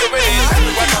 girl, you in it.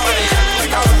 What the money?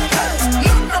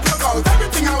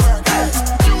 Everything I work.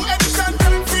 New edition,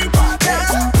 coming free party.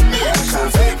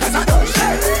 Cause I don't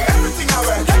share. Everything I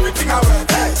work.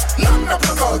 Long up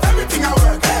look out, everything I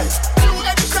work. New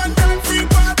edition, coming free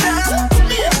party.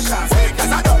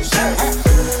 Cause I don't share.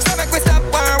 So make we stop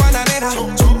one another.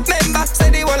 Remember, say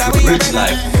the whole of we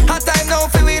are. Hot time now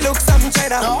for we look some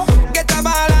cheddar. Get a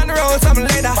ball and roll some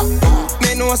leather.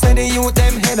 Me know say the youth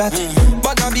them head at.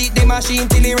 But I beat the machine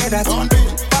till he red at.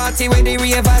 Party where the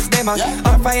ravers them at.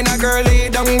 I find a girl lay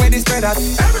down where the spread at.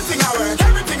 Everything I work.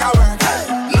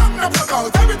 Long up look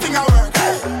out, everything I work.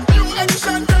 New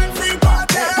edition, turn free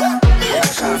party.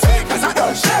 Cause I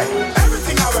don't share.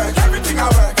 Everything I work.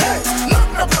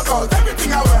 Long up look out,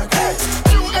 everything I work.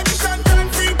 New edition, turn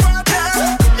free party.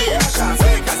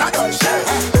 Cause I don't share.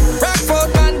 Rockford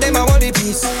man, them a want the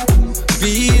peace.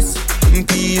 Peace.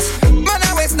 Man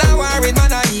a west now worried,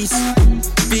 man a east.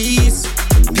 Peace.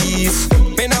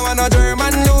 Me no want no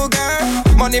German Luger.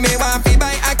 Money me want fi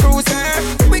buy a cruiser.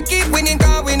 We keep winning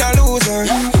cause we no loser.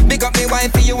 Big up me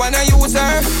wife you wanna use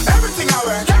her. Everything I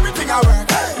work.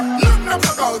 Long up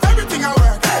look out, everything I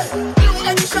work. New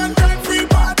edition, turn free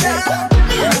party.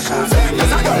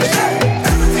 Cause I don't share.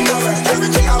 Everything I work.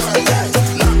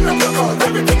 Long up look out,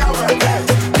 everything I work.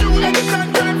 New edition,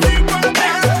 turn free party.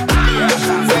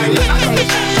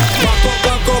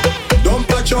 Back up, dump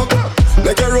a truck.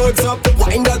 Make your roads up,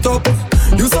 wind that up.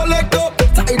 You select up,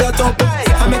 tie that up.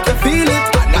 I make you feel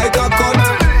it, like a cut.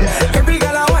 Every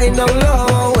girl I wind down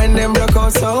low. When them broke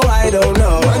out, so I don't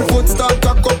know. When foot start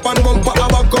cock up and bumper a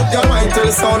back up, your mind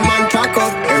till sound man crack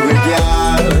up. Every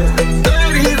girl,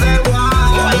 there is a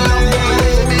wild.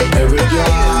 Every girl,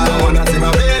 I wanna see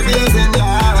my babies in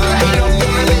love.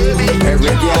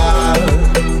 Every girl,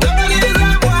 there is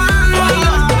a wild.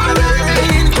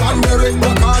 Cranberry,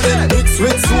 Bacardi, mix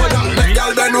with soda. Let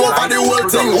girl bend over the whole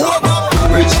thing. Over.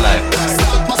 Rich life.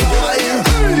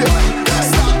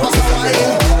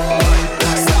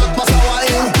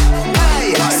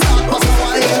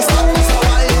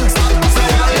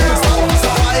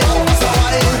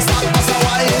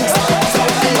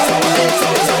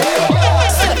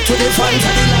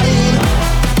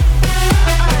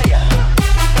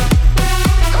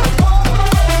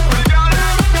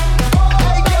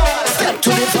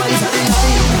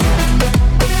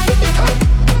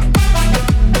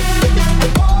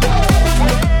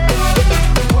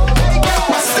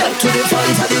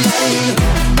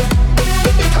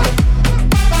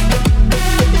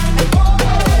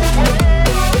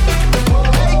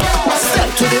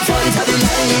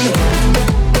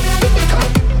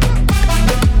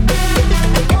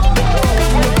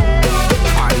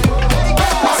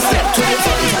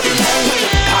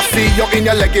 you in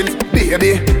your leggings,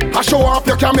 baby. I show off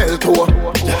your camel toe.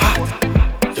 You're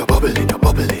hot, you're bubbling, you're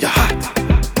bubbling, you're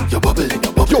hot, you're bubbling,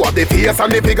 you're bubbling. You have the face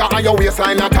and the figure and your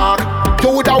waistline attack. You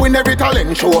woulda win every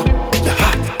talent show. You're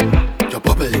hot, you're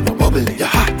bubbling, you're bubbling, you're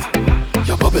hot,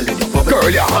 you're bubbling, you're bubbling. Girl,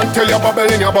 you're hot till you're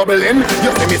bubbling, you're bubbling.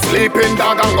 You see me sleeping,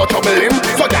 dog, and go troubling.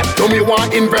 So that do me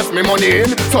want invest me money in.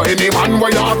 So any man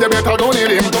where you have the better don't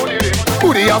need him.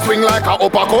 Booty a swing like a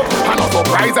uppercut, and a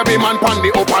surprise every man pan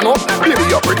the up and up. Baby,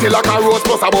 you're pretty like a rose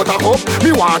plus a buttercup.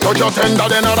 Me want touch your tender,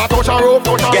 then I'll touch a rope,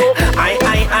 touch a rope. I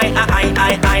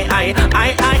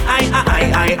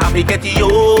get you.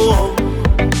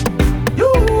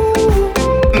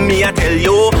 Me I tell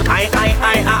you, I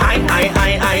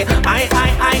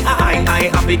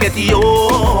get you.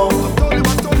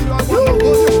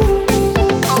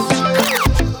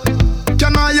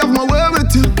 Can I have my way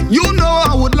with you? You know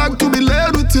I would like to be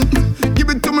laid with you. Give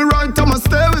it to me right, I'ma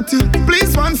stay with you.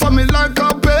 Please find for me like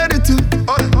I'll pay it to.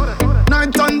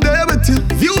 Night and day with you.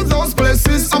 View those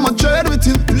places, I'ma trade with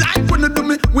you. Like when you do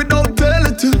me without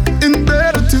telling you. In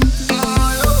bed with you.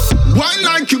 Why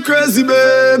like you crazy,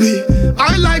 baby?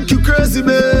 I like you crazy,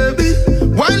 baby.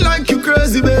 Why like you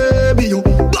crazy, baby? You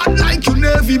bad like you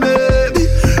navy, baby.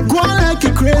 Go on like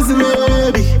you crazy,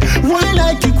 baby. Why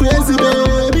like you crazy,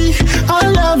 baby? I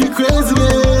love you crazy,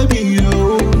 baby.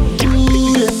 You,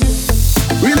 yeah.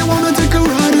 Really wanna take a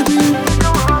ride with you.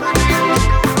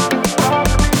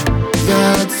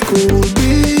 That's cool,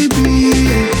 baby.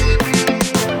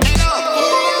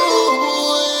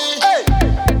 Hey.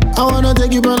 I wanna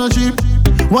take you on a trip.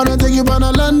 Wanna take you on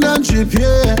a London trip,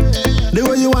 yeah. The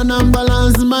way you wanna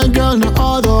balance, my girl, no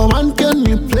other one can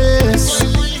replace.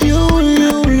 You,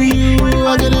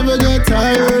 I can never get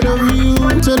tired of you.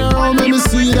 Turn around, let me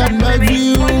see that back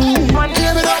view.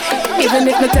 Even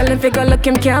if me tell him figure look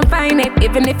him can't find it.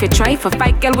 Even if you try for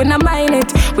fight, girl, we not mind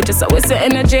it. We just always the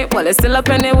energy, while it's still up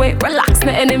anyway. Relax,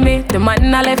 the enemy, the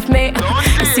man I left me.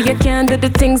 You see you can't do the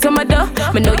things I'm a do.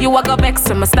 Me know you a go vex,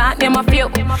 so me start name a few.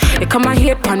 You come and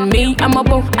hit on me, I'm a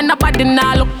boo, and nobody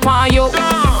now look on you.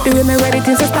 The way me ready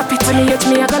things to stop it. When you hit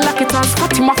me, I go lock it off.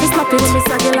 Cut him off, he slap it. When me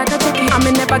sag it like a jacket, I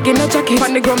me never give no jacket.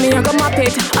 When they grow me, I go mop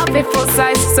it. Up it full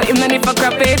size, so him no need for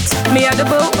grab it. Me a the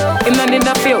boo, him no need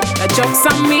a feel. The joke's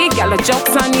on me, girl, the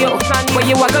joke's on you. What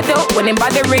you a go do when him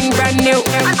body ring brand new?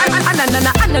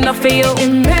 I don't know feel. It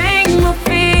make me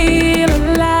feel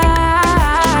alive.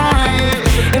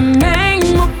 It make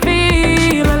me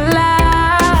feel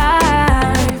alive.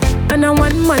 And I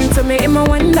want man to me, him a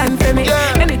one done for me.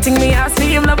 Anything me ask me,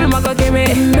 him love him a go give me.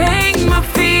 It make me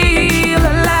feel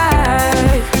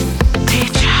alive.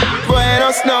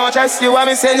 Buenos noches, you are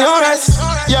me señores.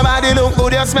 Your body look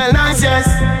good, you smell nice, yes.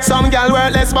 Some girl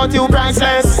worthless, but you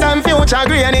priceless. Some future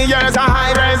grainy years are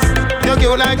high res. You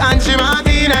cute like Angie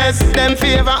Martinez. Them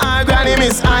favor our granny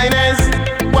Miss Ines.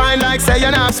 Wine like say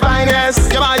you're not spineless.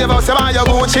 You buy your boss, you buy your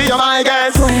Gucci, you buy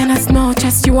guess. Buenas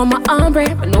noches, you are my hombre.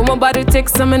 I know my body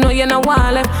takes some, I know you're not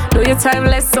wallet. Know you're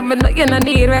timeless, so I know you're not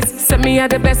need rest. Send me at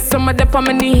the best, some of the on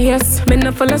my knees. Me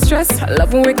not full of stress, I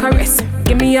love when we caress.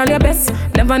 Give me all your best,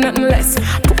 never nothing less.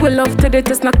 Put with love to the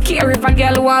test, not care if a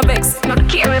girl want vex. Not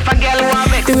care if a girl want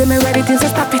vex. The way me ready things to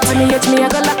stop it. When he hit me, I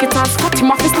go lock it off. Cut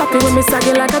him off, he slap it. When me sag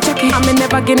it like a jacket, I me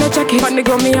never give no jacket. When they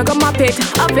grow me, I go mop it.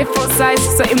 Up it full size,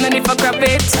 so him no need for grab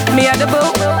it. Me a the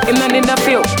boo, him no need a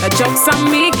feel. The joke's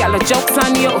on me, girl, the joke's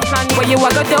on you. What you a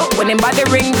go do when him body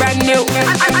ring brand new?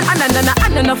 I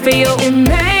don't know feel. It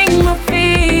make me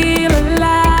feel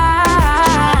alive.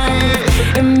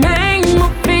 It make me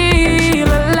feel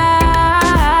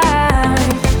alive.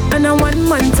 And I want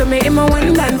man to me, him a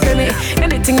one done for me.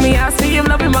 Anything me ask me, him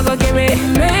love him a go give me. It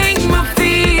make me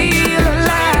feel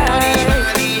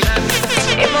alive.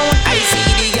 I see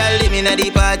the girl living at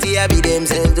the party, I be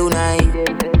themselves tonight.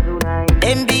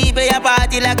 Them people a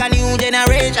party like a new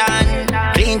generation.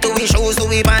 Clean to we shoes to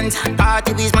we pants,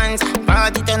 party we pants.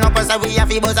 Party turn up so we have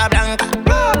to buzz a blanca.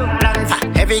 Blanca,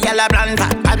 every girl a blanca.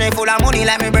 Cause me full of money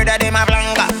like me brother them a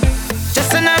blanca.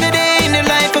 Just another day in the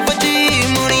life of a G.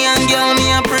 Money and girl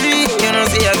me a pretty. You know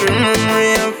see a girl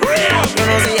real. You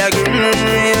know see a girl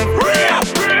real.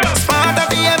 Smart of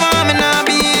the ever me not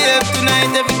behave.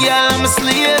 Tonight every girl I'm a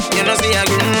slave. You know see a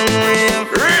girl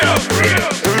real.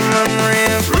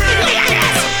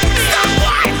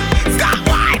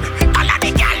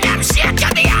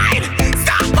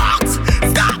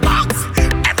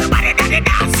 Everybody that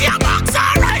dance, your box,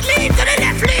 alright. Lean to the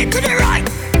left, lean to the right.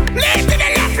 Lean to the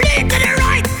left,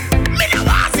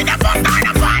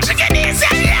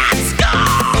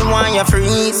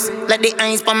 got the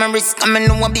eyes for my wrist. I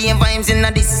know I be in vibes in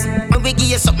this. But we give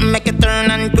you something, make it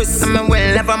turn and twist. I'm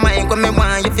well, never mind when me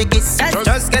want you fi kiss.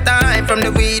 Just get a high from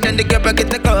the weed and the girl get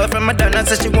the call from Madonna,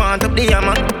 so she want up the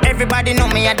hammer. Everybody know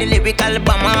me at the lyrical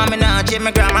bomber. I'm not change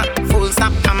my grammar. Full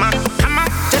stop, hammer.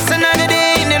 Just another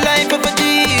day in the life of a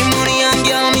G. Money and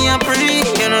girl, me a pre.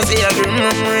 You know see a green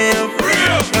real.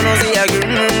 You know see a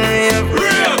green real.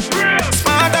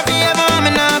 Smart of you ever,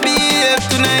 me not be here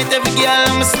tonight. Every girl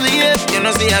I'm asleep. You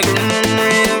know see a green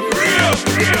real.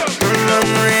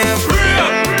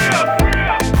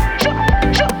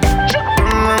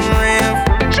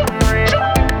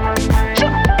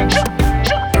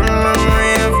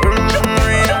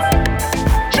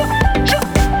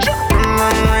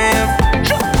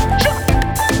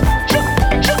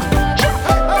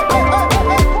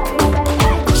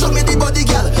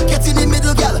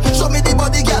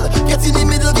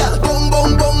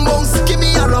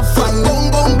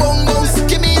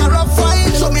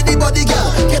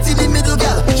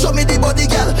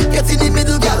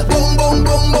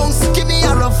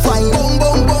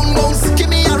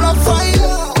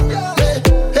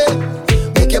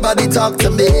 Talk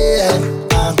to me,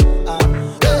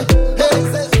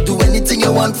 do anything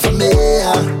you want from me.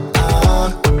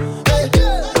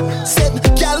 Said,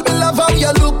 girl, me love how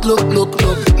you look.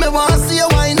 Me wanna see you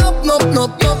wind up,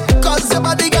 cause your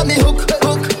body got me hook.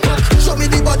 Show me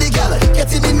the body, girl,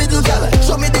 get in the middle, girl.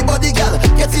 Show me the body, girl,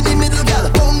 get in the middle, girl.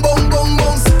 Boom, boom, boom,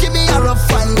 boom, give me a rough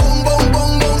fine. Boom, boom,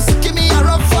 boom, boom, give me a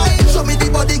rough fine. Show me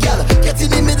the body, girl, get in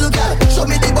the middle, girl. Show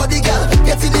me the body, girl,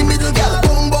 get in the middle, girl.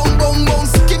 Boom, boom, boom, boom,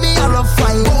 give me a rough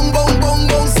fine. Boom, boom, boom,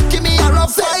 boom, give me a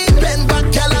rough fine. Bend back,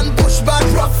 girl, and push back,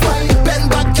 rough fine. Bend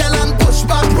back, girl, and push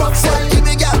back, rough fine. Give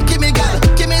me, girl, give me, girl,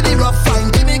 give me the rough fine.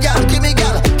 Give me, girl, give me,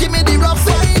 girl, give me the rough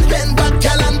fine. Bend back,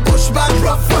 girl, and push back,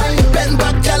 rough fine. Bend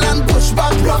back, girl, and push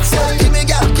back, rough fine. Give me,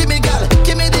 girl, give me, girl,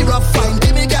 give me the rough fine.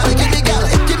 Give me, girl, give me, girl,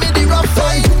 give me the rough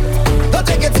fine. Don't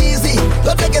take it easy,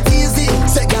 don't take it easy.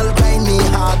 Say, girl, grind me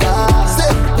harder. Say,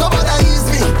 nobody ease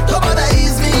me, nobody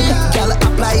ease me. Girl,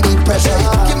 apply the pressure.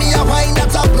 Give me a wine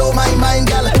that'll blow my mind,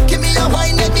 girl. Give me a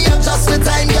wine, let me adjust the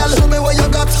time, girl. Show me what you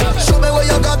got, show me what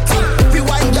you got.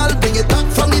 Rewind, girl, bring it back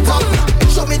from the top.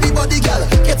 Show me the body, girl,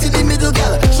 get in the middle,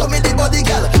 girl. Show me the body,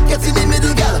 girl, get in the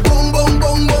middle, girl. Boom, boom,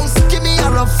 boom, boom, give me a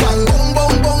rough fine. Boom,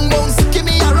 boom, boom, boom, give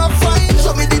me a rough fine.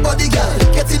 Show me the body, girl,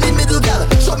 get in the middle, girl.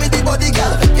 Show me the body,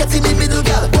 girl, get in the middle,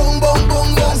 girl. Boom, boom,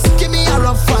 boom, boom, give me a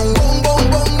rough fine. Boom, boom,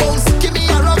 boom, boom, give me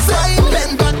a rough fine.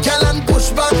 Bend back, girl, and push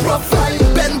back, rough fine.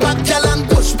 Bend back, girl, and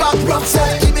push back, rough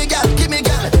fine. Give me, girl, give me,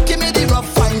 girl, give me the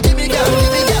rough fine. Give me, girl,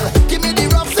 give me, girl, give me the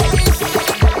rough fine.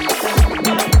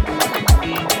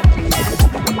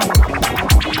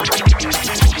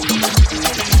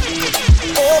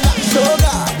 Oh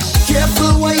gosh,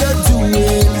 careful what you're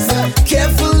doing.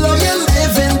 Careful how you're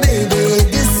living, baby.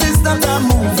 This is not a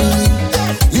movie.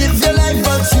 Live your life,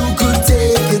 but you could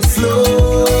take it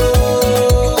slow.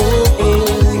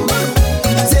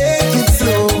 Take it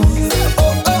slow.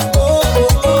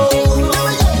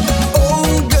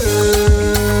 Oh,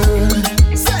 girl,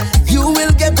 you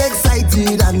will get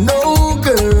excited. I know,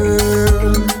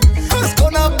 girl. It's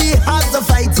gonna be hard to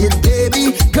fight it,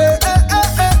 baby. Girl,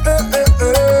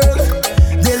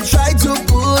 they'll try to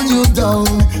pull you down,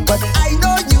 but I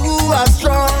know you are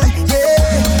strong.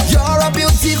 Yeah, you're a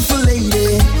beautiful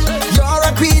lady. You're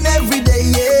a queen every day.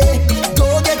 Yeah,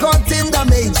 don't get caught in the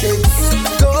matrix.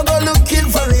 Don't go looking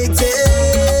for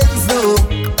ratings. No,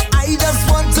 I just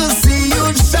want to see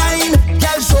you shine.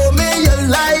 Girl, show me your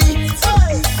light.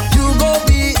 You gon'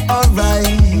 be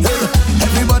alright.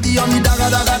 Everybody on the daga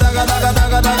daga daga daga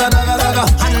daga daga daga daga.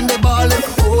 And they ballin',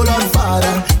 hold on,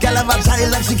 father. Girl have a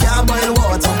child and she can't boil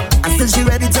water, and still she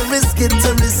ready to risk it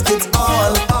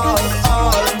all.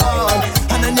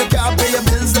 And then you can't pay your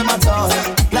bills them at all.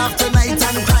 Laugh tonight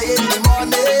and cry in the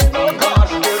morning.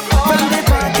 From the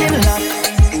parking lot,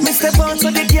 me step out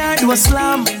to the car, do a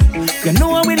slam. You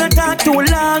know we not talk too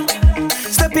long.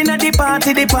 Step in at the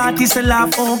party say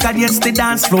laugh. Oh God, yes, the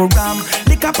dance floor ram.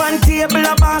 Lick up on table,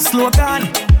 a bar slogan.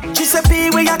 She say pay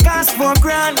where you cost for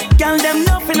grand. Girl, them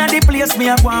nothing at the place, me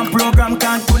a one program.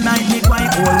 Can't tonight, me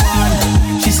quite hold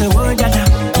one. She say, oh, dada,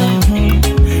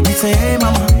 Me say, hey,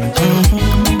 mama,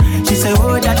 She say,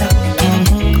 oh, dada,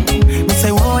 Me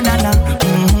say, oh, nana,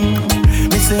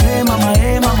 Me say, hey, mama,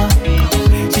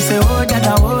 She say, oh,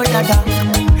 dada,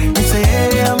 Me say,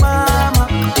 hey, mama,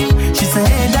 She say,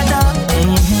 hey, dada,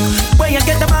 Where you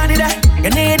get the money there? You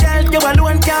need help, you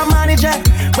alone can't manage it.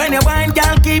 When you wine,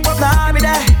 girl, keep up the hobby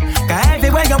there. Cause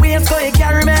everywhere you waist go, you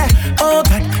carry me. Oh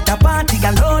God, the party,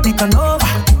 girl, load it on over.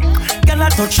 Girl, I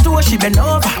touch toe, she bend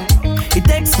over. It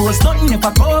expose nothing if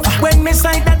I cover. When me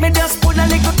sight that, me just put a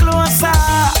little closer.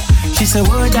 She say,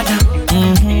 oh, dada,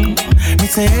 Me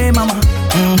say, hey, mama,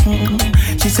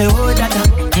 She say, oh, dada,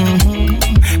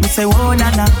 Me say, oh,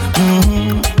 nana,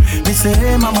 Me say,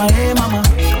 hey, mama,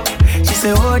 She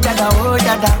say, oh, dada,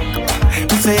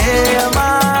 Me say, hey,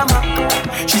 mama.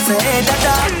 She say, hey,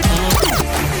 dada.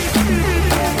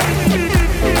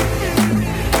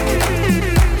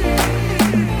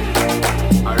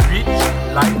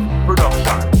 Life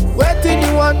production. Waiting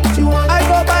you want, I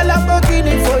go buy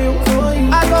Lamborghini for you.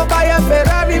 I go buy a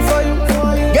Ferrari for you.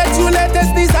 Get you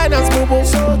latest designers, boo.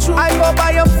 I go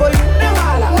buy them for you.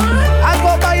 I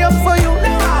go buy them for you.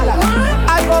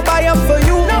 I go buy them for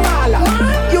you.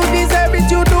 You deserve it,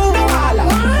 you do.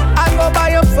 I go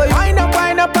buy them for you. Wind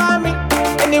up on me.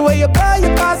 Anywhere you go,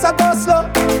 you pass, I go slow.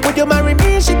 Would you marry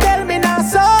me? She tell me now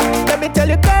so. Let me tell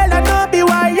you, girl, I know be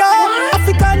why yo.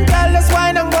 African girl, let's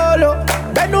wine and go low.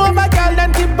 Bend over, girl,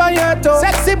 then tip on your toe.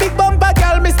 Sexy big bumper,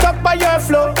 girl, me stuck by your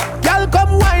flow. Girl,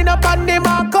 come wine up on the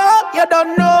marco. You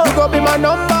don't know. You gon' be my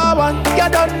number one. You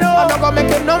don't know. I'm not gonna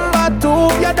make it number two.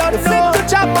 You don't know. Fit to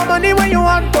chop my money when you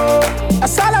want to.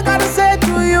 That's all I gotta say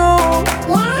to you.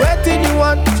 Waiting you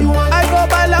want. I go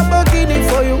buy Lamborghini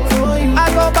for you. I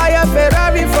go buy a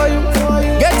Ferrari for you.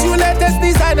 Get you latest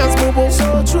designers, boo boo.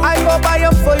 I go buy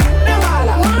them for you.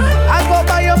 I go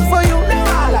buy them for you.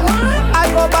 I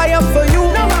go buy them for you.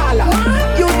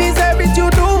 You deserve it, you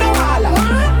do.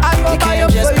 I go buy them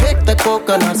for you. Just pick the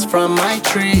coconuts from my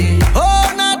tree.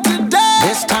 Oh, not today.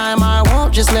 This time I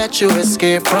won't just let you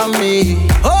escape from me.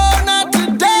 Oh, not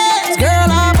today. Girl,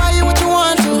 I'll buy you what you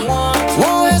want to.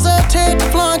 Won't hesitate to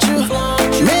flaunt you.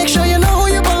 Make sure you know who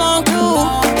you belong to.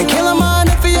 And kill a man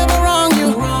if he ever wrong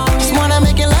you. Just wanna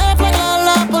make you laugh like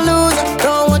Lollapalooza.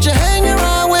 Don't want you hanging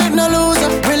around with no loser.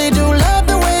 Really do love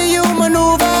the way you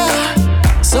maneuver.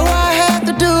 So I had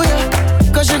to do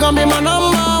ya. Cause you gon' be my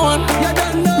number one.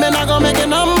 Man, I gon' make it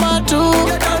number two.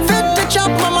 Fit to chop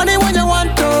my money when you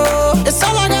want to. It's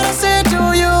all I gotta say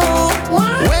to you.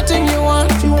 Waiting you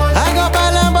want. I go buy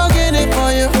Lamborghini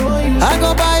for you. I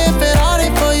go buy a Ferrari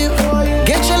for you.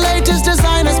 Get your latest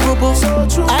designers, boo boo.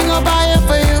 I go buy it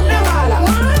for you.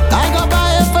 I go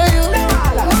buy it for you.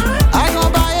 I go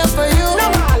buy it for you.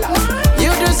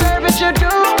 You deserve it, you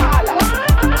do.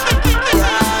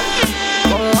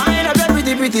 Come wind up your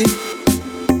pretty, pretty.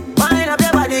 Wind up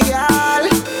your body, girl.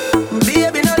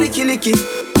 Baby, no licky, licky.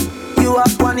 You are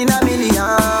one in a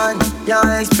million.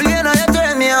 Can't explain how you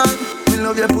turn me on. Me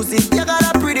love your pussy, you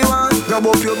got a pretty one. Grab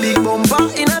up your big bumper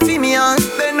in a Fimian.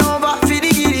 Bend over for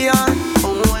the Gideon.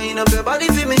 Oh, wind up your body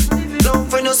for me. Don't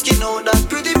find no skin out that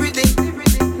pretty, pretty.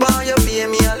 Buy you pay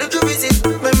me a little visit.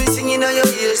 When me singing on your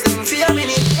ears, them for a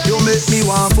minute. You make me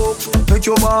warm up. Make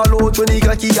your ball out when you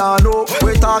cocky down up.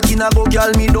 We talking about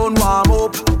girl, me don't warm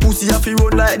up. Pussy have to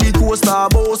run like the coaster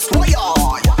bus.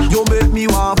 You make me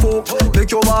warm up.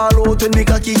 Make your ball out when me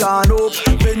cocky down up.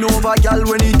 Bend over, girl,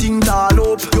 when you think tall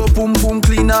up. Your pum pum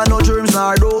clean and no germs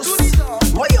nor dust.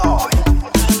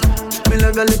 Me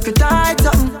love your lip tight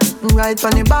something. Ride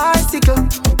on the bicycle.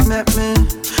 Make me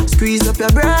squeeze up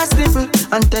your breast nipple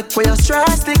and take away your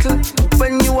stress tickle.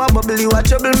 When you a bubble, you a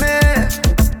trouble me.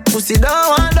 Pussy don't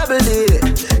want double D.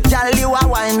 Girl, you a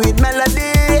wine with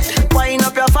melody. Wine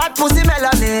up your fat pussy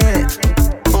melody.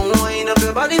 Oh, wine up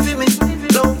your body for me.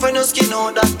 Don't find no skin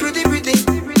out that pretty, pretty.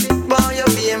 Buy you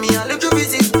pay me a little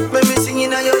visit. When me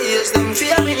singing on your ears, them for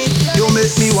a minute. You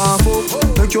make me warm up.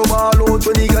 Make your ball out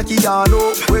when you cocky down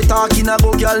up. We talking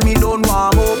about girl, me don't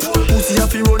warm up. Pussy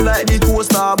have to run like the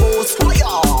coaster bus.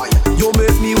 You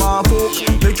make me warm up.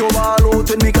 Make your ball out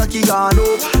when me cocky down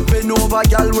up. Bend over,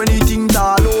 girl, when you think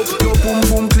tall up. Your pum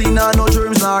pum clean and no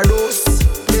germs nor dust.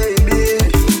 Baby,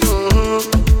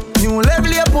 New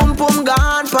level your pum pum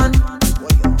gone pan.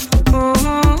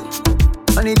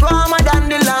 And it warmer than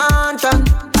the lantern.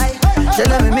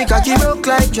 Tell me cocky broke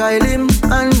like dry limb.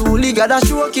 And Julie got a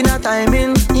stroke in a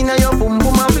timing. Inna your pum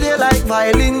pum a play like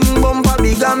violin. Bumper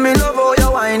big and me love how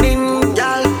you whining.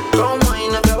 Girl, come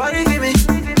wind up your body for me.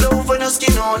 Love for no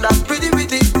skin on that pretty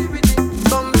pretty.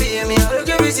 Come pay me a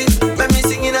little visit. Let me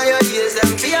sing inna your ears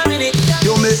them for a minute.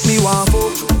 You make me warm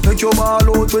up. Make your ball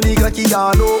out when you cocky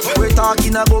down up. We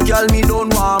talking about girl, me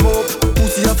don't warm up.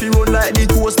 Pussy have to run like the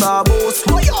coaster bus.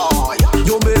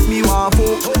 You make me warm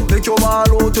up. Make your ball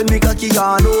out when me cocky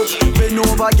down up. Bend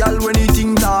over, girl, when you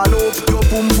think tall up. Your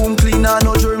pum pum clean and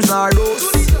no germs nor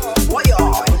dust.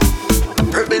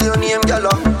 Rebel your name,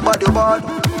 gala, bad your bad.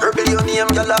 Rebel your name,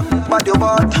 gala, bad your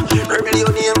bad. Rebel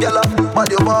your name, gala,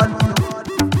 bad your bad.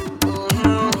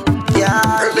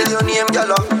 Yeah. Rebel your name,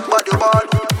 gala, bad your bad.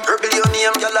 Rebel your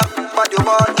name, gala, bad your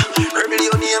bad. Rebel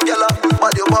your name, gala,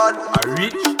 bad your bad. I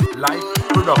reach Life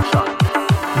Production.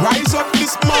 Rise up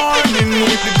this morning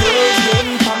with the girls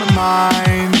getting on my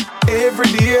mind. Every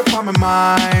day on my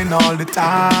mind, all the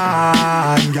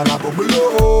time. Gyal a bubble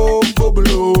up, bubble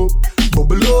up,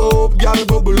 bubble up. Gyal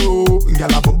bubble up,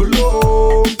 gyal a bubble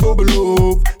up, bubble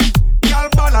up. Gyal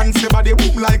balance your body,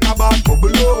 boom like a bat.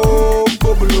 Bubble up,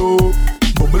 bubble up,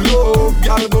 bubble up.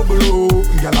 Gyal bubble up,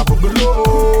 gyal a bubble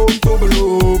up, bubble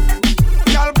up.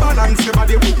 Gyal balance your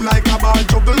body, boom like a bat.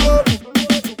 Juggle up,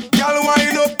 gyal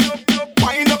wind up.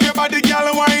 Wind up your body,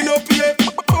 gyal, wind up, yeah.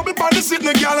 Bubble body sit,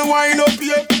 no gyal, wind up,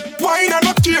 yeah. Wine and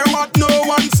not care what no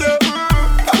one say.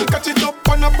 Gyal catch it up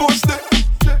on a post there.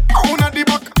 Down at the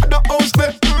back of the house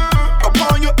there. Up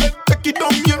on your head, take it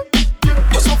down, yeah.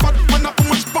 You're so fat when I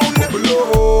almost pound it. Bubble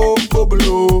up, bubble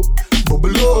up,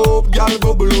 bubble up, gyal,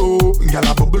 bubble up, gyal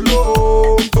a bubble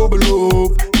up, bubble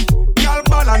up. Gyal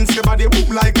balance your body, move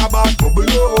like a bat. Bubble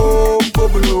up,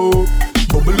 bubble up.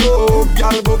 Bubble up,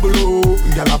 gyal bubble up,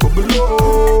 gyal a bubble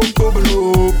up, bubble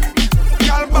up.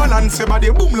 Gyal balance your body,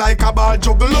 boom like a ball,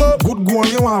 juggle up. Good goal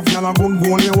you have, gyal a good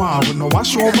goal you have. No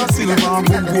wash over silver,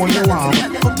 good goal you have.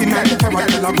 Cutting like the terror,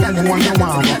 gyal a good goal you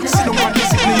have. See the one you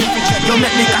see me, you fit. Don't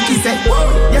make me cocky say,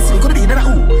 yes you could be the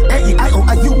ooh.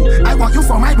 A-E-I-O-I-U. I want you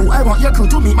for my boo, I want your crew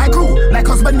to meet my crew. Like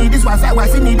husband need his wife, like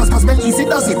wife need his husband easy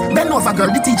does it. Bend over girl,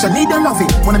 the teacher need to love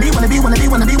it. Wanna be my boo. Wanna be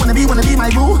my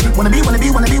boo.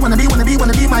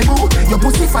 Wanna be my boo. Your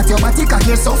pussy fat, your body cock,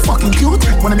 you're so fucking cute.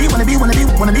 Wanna be.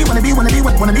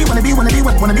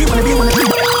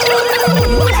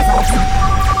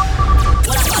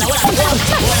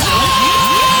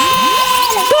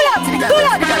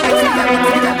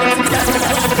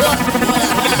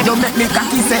 Don't make me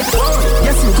cocky say,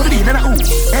 yes you could be the ooh.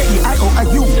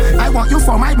 A-E-I-O-I-U. I want you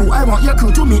for my boo, I want your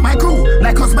crew to meet my crew.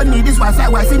 Like husband need his wife,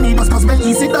 like wife need his husband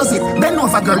easy does it. Bend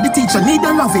over girl, the teacher need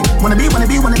to love it. Wanna be my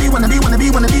boo. Wanna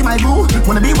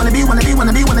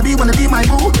be my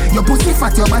boo. Your pussy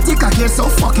fat, your body cock, you're so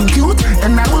fucking cute.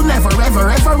 And I will never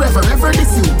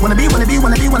diss you. Wanna be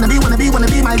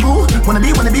my boo.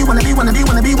 Wanna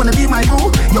be my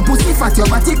boo. Your pussy fat, your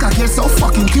body cock, you're so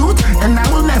fucking cute. And I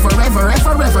will never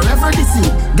diss you.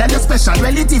 Get your special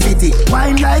relativity.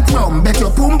 Wine like rum, bet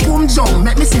your pum pum jump.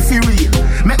 Make me see for real.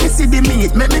 Make me see the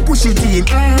meat, make me push it in.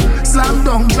 Slam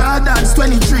dunk, Jordan's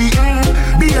 23.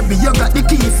 Baby, you got the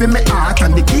key for me heart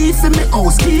and the key for me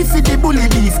house. Key for the bully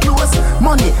beef close.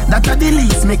 Money, that a the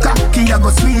least. Me cocky, I go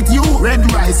sweet you. Red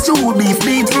rice, chew beef,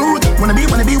 beetroot. Wanna be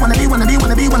my boo. Wanna be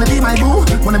my boo.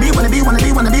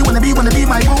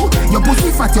 Your pussy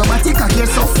fat, your body cock, you're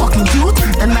so fucking cute.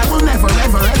 And I will never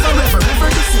diss you.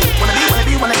 Wanna be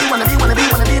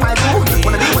my boo.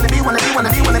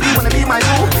 Wanna be my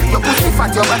boo. Your pussy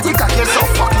fat, your body cock, you're so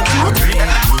fucking cute. And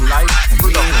I will Life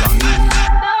Production.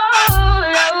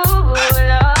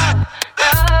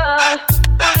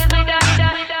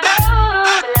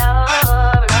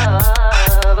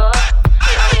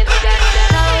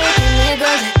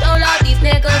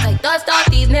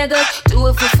 Niggas do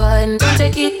it for fun, don't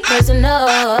take it personal.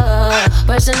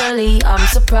 Personally, I'm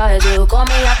surprised you call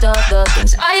me after the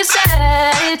things I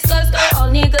said. Skirt all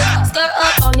niggas, skirt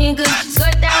up all niggas,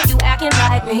 skirt down, you acting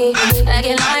like me,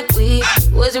 acting like we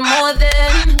wasn't more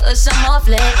than a summer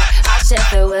fling. I said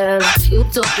farewell, you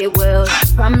took it well.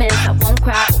 Promise I won't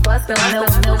cry, but spill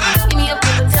milk. Give me a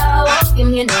paper towel, give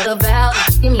me another vow,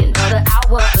 give me another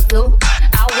hour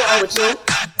with you.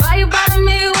 Why you bothering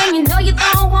me when you know you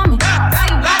don't want me? Why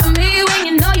you bothering me when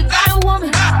you know you got a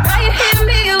woman? Why you hitting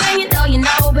me when you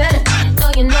know better? Know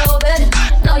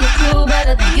you do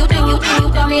better than you do. You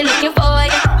got me looking for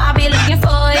you, I'll be looking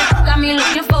for you. Got me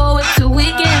looking forward to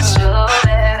weekends. Sure,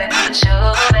 baby.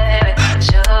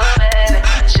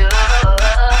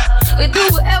 We do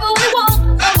whatever we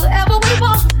want, whatever we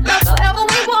want, love whatever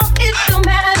we want. It don't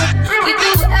matter. We do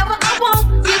whatever I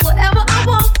want, get whatever I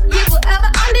want, get whatever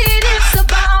I need. It's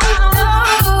about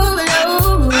love.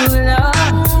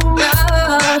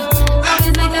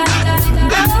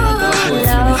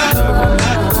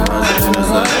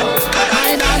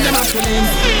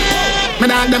 My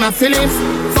dog them a feelings.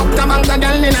 Fuck the bank of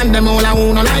girl in and them all a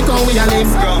who no like how we a live.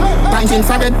 Thanking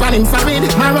for bed, panning for bed.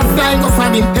 My rough guy go for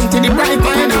it. Empty the bright.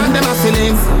 My dog them a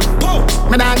feelings.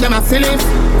 My dog them a feelings.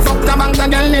 Fuck the bank of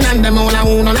girl in and them all a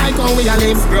who no like how we a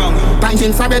live.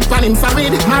 Thanking for bed, panning for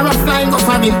bed. My rough guy go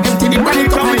for it. Empty the bright.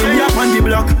 Come here up on the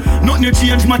block. Nothing you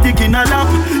change, my tick in a lap.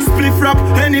 Spliff rap,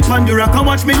 any pan the rack. And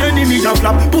watch me enemy a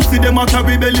flap. Pussy them a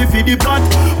carry belly for the pot.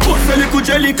 Put a little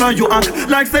jelly can you act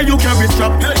like say you carry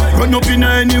strap. Run up in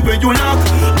anywhere you lock.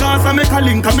 Cause I make a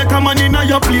link, I make a man in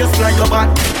your place like your back.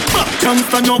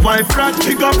 Youngster no wife rat.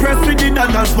 We got press with the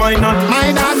dollars, why not?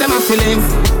 My dog them a feelings.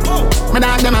 My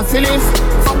dog them a feelings.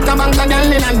 Fuck the a bank of girl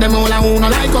in and them all a who no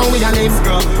like how we a live.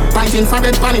 Fighting for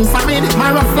it, panning for it.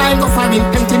 My rough line go for it.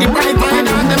 Empty the bright mind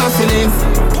and them a feel live.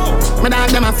 My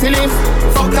dog them a feel live.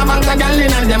 Fuck a bank of girl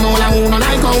in and them all a who no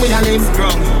like how we a live.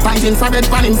 Fighting for it,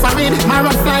 panning for it. My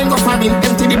rough line go for it.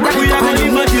 Empty the bright mind. We a go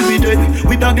live until we dead.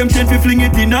 We dog them chain fi fling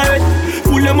it in a head.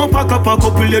 Full them up, pack up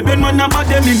it. When man a bad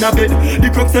them in a bed. The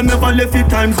crooks them never left it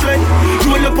time straight.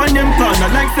 Roll up on them corner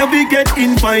like say we get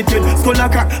invited. Skull a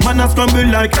crack, man a scramble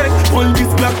like egg. All this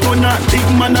black corner, big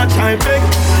man a try beg.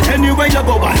 Anywhere you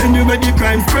go, anywhere the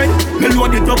crime spread. Me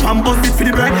load it up and bust it for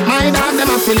the bread. My dog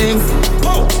them a feeling.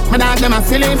 My dog them a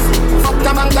feeling. Fuck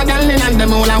the bank of girl in and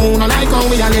them all a who no like how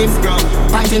we a live.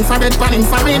 Fighting for it, panning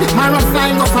for it. My rough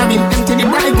line go for it. Empty the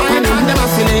bright. My dog them a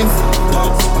feeling.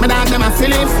 My dog them a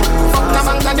feeling. Fuck the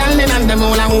bank of girl in and them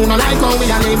all a who no like how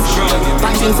we a live.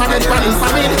 Fighting for it, panning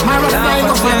for it. My rough line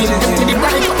go for it. Empty the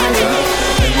bright.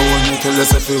 Everyone me tell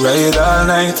us if we ride all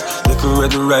night. They could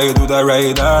ready ride with a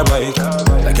rider bike.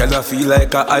 Like I feel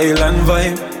like a island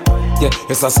vibe. Yeah,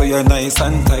 yes I say you're nice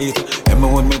and tight.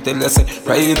 Everyone me tell us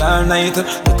ride all night.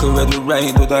 They could ready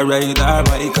ride with a rider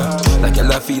bike. Like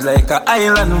I feel like a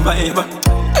island vibe.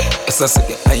 Yes I say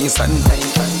you're nice and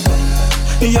tight.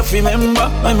 You remember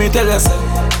when me tell us,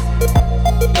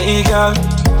 hey girl,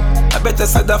 I better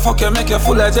say the fuck you make you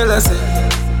full of jealousy.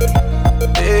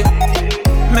 Hey.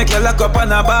 Make you lock up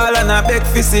on a ball and a beg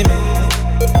for see me.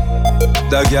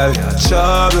 The girl got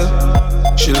trouble.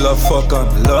 She love fuck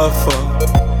and love fuck.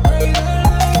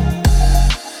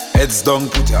 Heads down,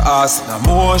 put your ass in a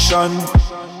motion.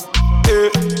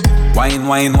 Wine,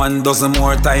 wine, 1 dozen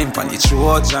more time pan the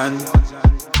Trojan.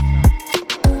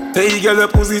 Hey girl, your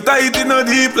pussy tight in a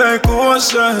deep like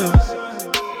ocean.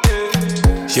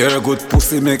 Hear good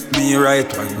pussy make me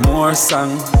write one more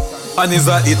song. And is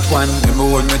a hit one.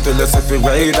 Remember when me tell us if we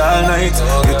ride all night.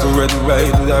 Little red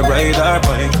ride with a rider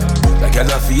bike. Like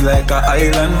I feel like a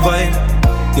island vibe.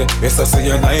 Yeah, yes I say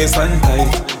you're nice and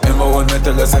tight. Remember when me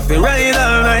tell us if we ride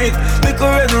all night. Little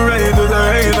red ride with a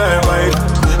rider bike.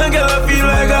 Like I feel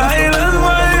like a island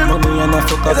vibe. And I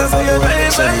fuck up the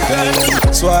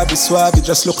Swabby, swabby,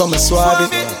 just look on my swabby.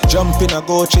 Jump in a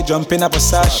Gucci, jump in a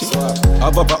Versace.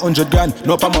 Have up 100 grand,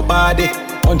 no pa my body.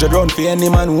 100 round for any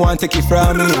man who want take it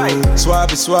from me.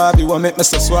 Swabby, swabby, want make me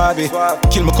so swabby.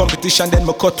 Kill my competition, then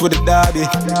me cut with the derby.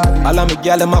 All of me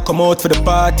gal them a come out for the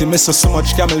party. Me so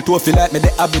much camel toe feel like me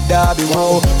the Abu Dhabi.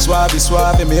 Wow, swabby,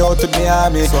 swabby, me out with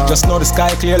Miami. Just know the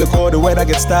sky clear, look how the weather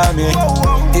gets stormy.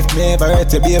 If me ever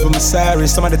hurt you, baby, I'm sorry.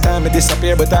 Some of the time I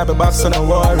disappear, but I be back, so don't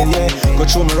worry, yeah. Go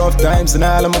through my rough times and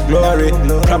all of my glory.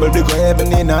 Probably go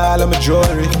heaven in all of my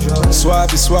jewelry.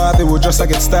 Swabby, swabby, we just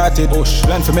get started.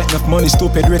 Plan for make enough money,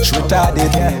 stupid, rich,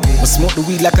 retarded. I smoke the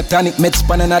weed like a tonic, meds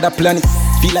on another planet.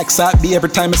 Feel like salt be every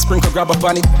time I sprinkle, grab up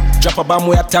on it. Drop a bomb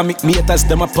way atomic, me haters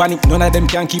them a panic. None of them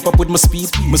can keep up with my speed,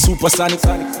 my supersonic.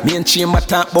 Me and chain my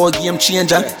talk ball game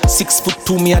changer.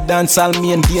 6'2", me a dance all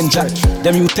me in danger.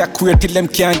 Them you take queer till them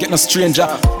can't get no stranger.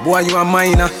 Boy you a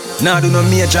minor, nah do no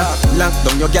major. Lock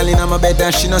down your gal in my bed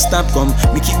and she no stop come.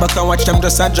 Me kick back and watch them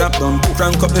just a drop down.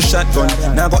 Crank up the shotgun,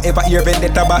 now go ever hear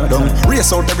vendetta back down.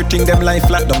 Race out everything them line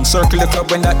flat down. Circle the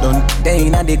club when that done. They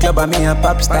inna the club and me a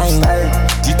pop style.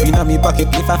 Deep inna me pocket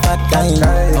with a fat kind.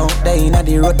 Out there inna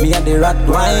the road me a the rock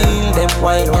wine. Them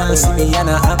white can't see me and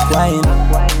I act wine.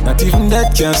 Not even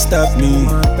that can stop me.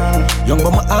 Young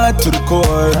but my heart to the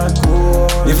core.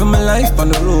 Living my life on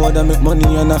the road, I make money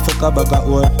and I fuck a bag of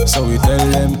work. So we tell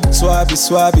them, swabby,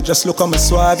 swabby, just look on my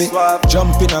swabby.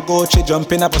 Jump in a Gucci,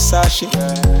 jump in a Versace.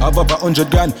 Have up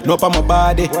 100 grand, no pa my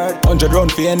body. 100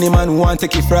 round for any man who want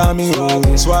take it from me.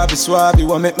 Swabby, swabby,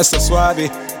 want make me so swabby.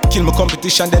 Kill my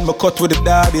competition, then me cut with the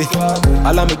derby.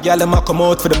 All of me gal them a come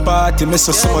out for the party. Me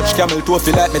so much camel toe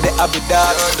feel like me the Abu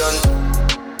Dhabi.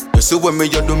 You see when me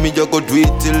you do me, you go do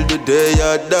it till the day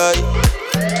I die.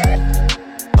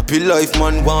 Happy life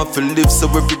man want to live, so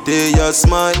every day I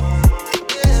smile.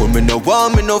 When me no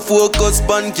want, me no focus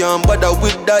pan, can't bother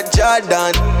with that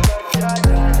Jordan.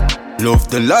 Love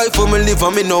the life when me live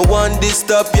and me no want this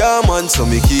stop, yeah man. So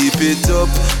me keep it up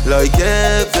like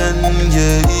heaven,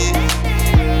 yeah.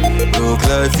 Look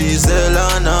life is hell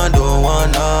and I don't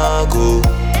wanna go.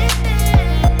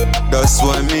 That's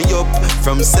why me up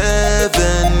from 7,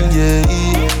 yeah.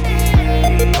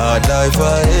 Hard life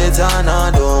I hate and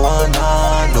I don't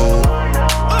wanna know.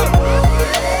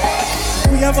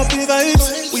 We have up the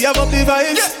vibes, we have up the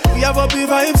vibes, we have up the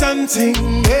vibes and ting,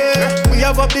 yeah. We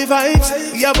have up the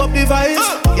vibes, we have up the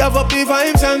vibes, we have up the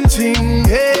vibes and ting,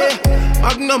 yeah.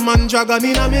 Magnum and dragon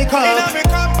in a makeup.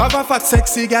 Have a fat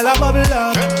sexy gal a bubble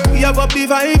up. We have up the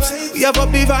vibes, we have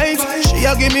up the vibes. She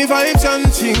a give me vibes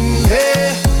and ting,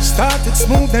 yeah. started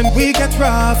smooth and we get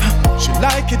rough. She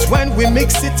like it when we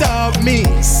mix it up. Me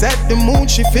set the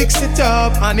mood, she fix it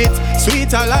up. And it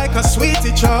sweeter like a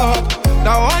sweetie chop.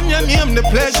 Now on your name the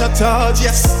pleasure touch,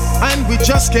 yes. And we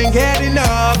just can't get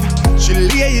enough. She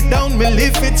lay it down, me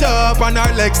lift it up. And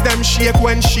her legs them shake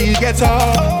when she gets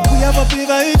up. We have a big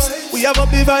vibes, we have a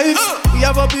big vibes. We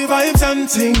have a big vibes and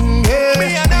ting, hey.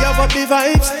 We have a big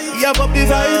vibes, we have a big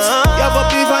vibes. We have a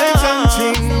big vibes and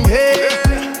ting, hey.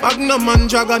 Magnum and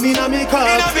Dragon in a makeup.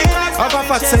 Have a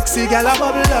fat sexy girl a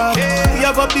bubble up. We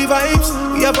have a big vibes,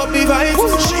 we have a big vibes.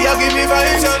 She a give me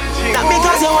vibes and ting. Not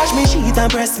because you wash me sheet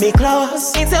and press me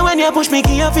close. It's when you push me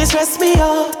key up, you stress me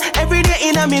out. Every day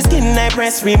in a me skin I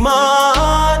press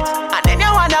remote. And then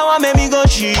you wonder what make me go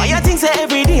cheat. Why you think say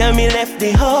every day me left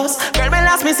the house? Girl, me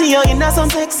last me see you in a some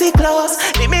sexy clothes.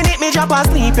 The minute me drop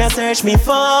asleep, you search me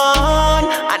phone.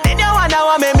 And then you wonder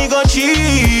what make me go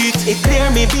cheat. It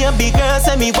clear me be a big girl,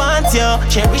 say me want you.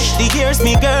 Cherish the years,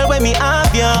 me girl, when me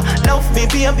have you. Love me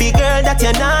be a big girl that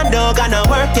you not dog. And I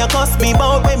work you cost me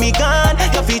bout when me gone.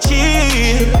 You feel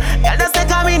chill. Girl, just take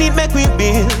a minute, make we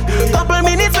build. Couple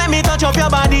minutes when me touch up your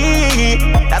body.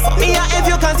 That's what me if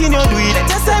you continue do it.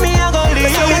 Just say me I go leave.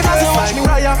 Because you watch me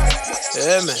fire.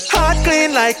 Yeah, man. Heart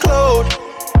clean like cloud.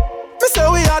 Me say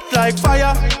we hot like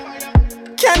fire.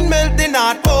 Can't melt the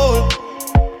North Pole.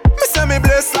 Me say me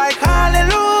blessed like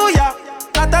hallelujah.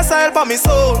 Not a style for me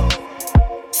soul.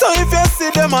 So if you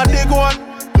see them a dig one,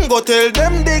 go tell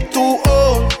them dig too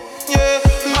old. Yeah,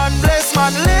 man bless,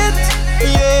 man lit.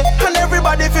 Yeah, and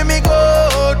everybody feel me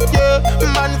good. Yeah,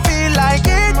 man feel like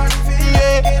it.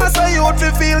 Yeah, I say you would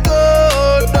feel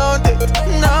good, don't it?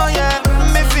 No, yeah,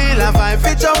 me feel a vibe.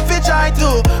 Fi jump, fi try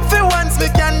to. Fi once we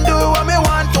can do what me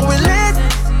want to. We lit.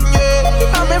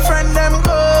 Yeah, and me friend them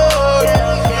good.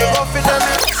 Go fi them.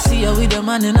 See you with the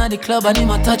man in the club and him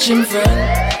a touch him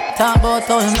friend. Talk about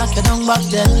how him knock you down back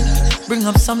then. Bring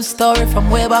up some story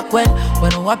from way back when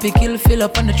Wappy kill fill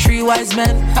up on the 3 wise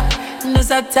men. Knows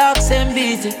that talk same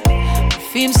beat it.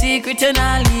 Film secret and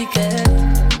I leak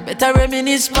it. Better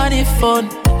reminisce money fun.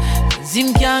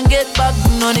 Him can't get back,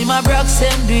 none of my brothers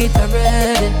same do it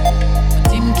already.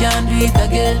 But him can't do it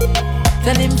again.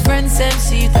 Tell him friends same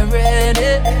see it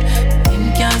already. But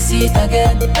him can't see it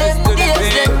again. Yes,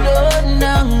 they don't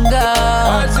know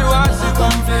God. Never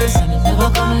come first and it never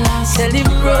come last. Tell him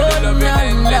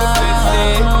run down.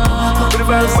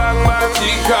 She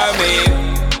call me.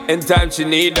 Anytime she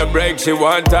need a break, she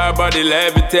want her body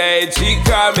levitate. She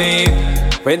call me.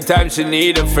 When time she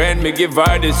need a friend, me give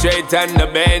her the straight and the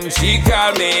bend. She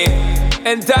call me.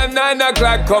 Anytime 9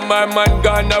 o'clock come, her man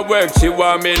gonna work. She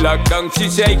want me locked down. She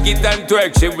shake it and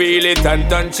twerk. She wheel it and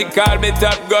turn. She call me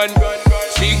Top Gun.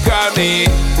 She call me.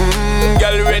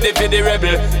 Girl ready for the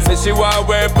rebel. Say she want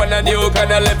work on a new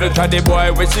kind of level. Cause the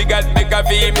boy when she got make a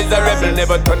feel is a rebel.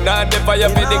 Never turn on the fire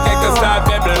for the cake to start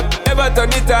bubble. Never turn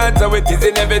it on so it is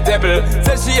inevitable.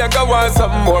 Say she a go want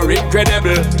something more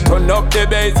incredible. Turn up the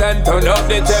bass and turn up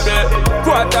the treble.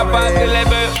 Quarter past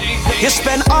 11. You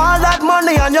spend all that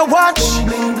money on your watch.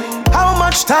 How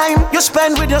much time you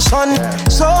spend with your son?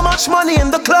 So much money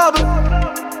in the club.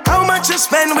 How much you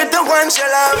spend with the ones you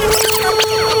love?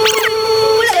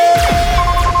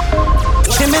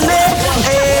 Chimney, hey,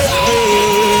 hey.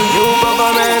 You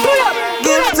government,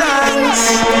 give thanks.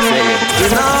 You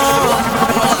know,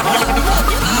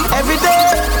 every day,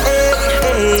 hey,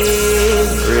 hey.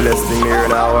 Realest thing here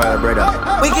in our world, brother.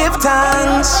 We give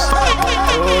thanks.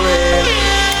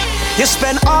 You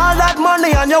spend all that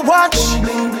money on your watch.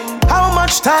 How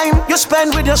much time you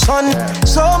spend with your son?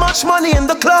 So much money in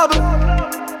the club.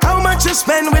 How much you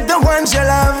spend with the ones you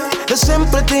love? The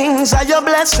simple things are your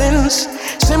blessings.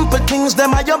 Simple things,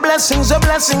 them are your blessings. A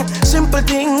blessing. Simple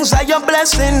things are your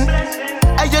blessing.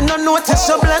 And you don't notice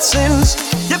your blessings.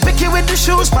 You pick it with the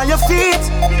shoes by your feet.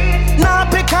 Now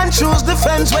pick and choose the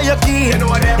friends where you keep.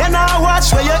 You now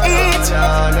watch where you eat.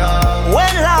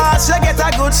 When last you get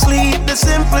a good sleep. The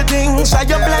simple things are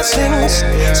your blessings.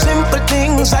 Simple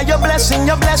things are your blessing,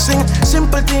 your blessing.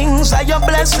 Simple things are your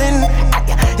blessing.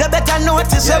 You better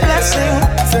notice your blessing.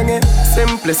 Sing it.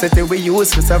 Simplicity we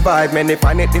use to survive. Many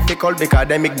find it difficult because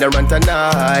them ignorant and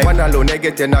I. One alone they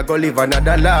get in, I go live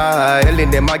another life.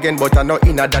 Telling them again but I know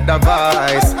in another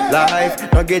device.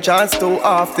 Life, no get chance too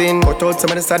often. Cut out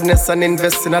some of the sadness and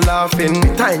invest in a laughing.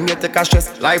 Time you take a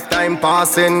stress, lifetime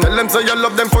passing. Tell them say you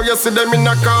love them for you see them in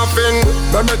a coffin.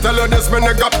 Let me tell you this, me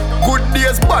nigga. Good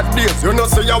days, bad days, you know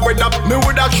say you with up. Me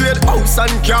woulda trade house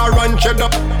and car and shed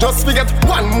up. Just forget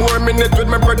 1 more minute with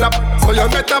me bread up. So you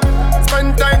get up,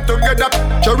 spend time together.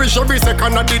 Cherish every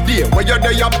second of the day where you're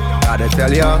there up. Gotta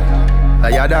tell you,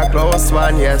 I had a close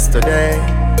one yesterday.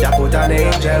 You put an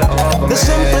angel over me. The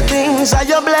simple things are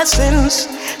your blessings.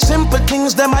 Simple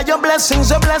things, them are your blessings,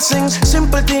 your blessings.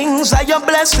 Simple things are your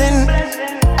blessing.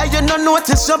 And you don't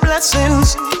notice your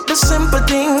blessings. The simple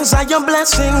things are your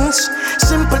blessings.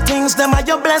 Simple things, them are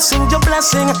your blessing, your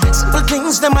blessing. Simple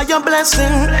things, them are your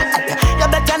blessing. You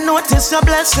better notice your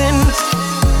blessings.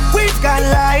 We've got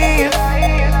life,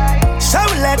 so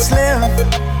let's live.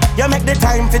 You make the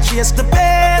time to chase the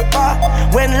paper.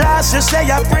 When last you say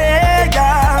a prayer.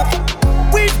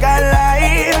 We've got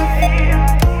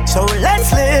life, so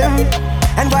let's live.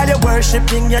 And while you're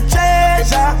worshipping your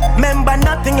treasure, remember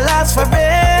nothing lasts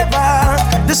forever.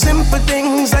 The simple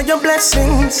things are your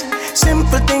blessings.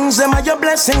 Simple things, them are your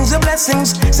blessings, your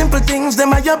blessings. Simple things,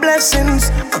 them are your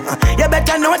blessings. You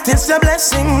better notice your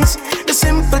blessings. The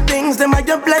simple things, them are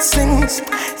your blessings.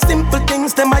 Simple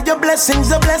things, them are your blessings,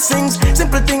 your blessings.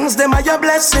 Simple things, them are your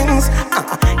blessings.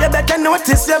 You better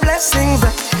notice your blessings.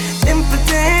 Simple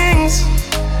things,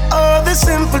 oh the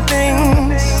simple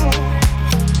things.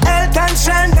 Health and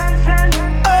strength,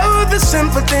 oh the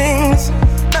simple things.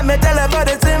 Let me tell you about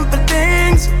the simple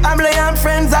things. Family and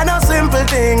friends, I know simple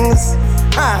things.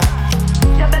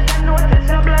 You better notice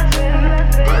your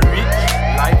blessings.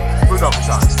 Life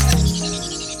Production.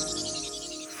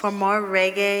 For more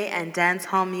reggae and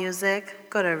dancehall music,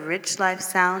 go to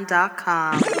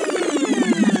richlifesound.com.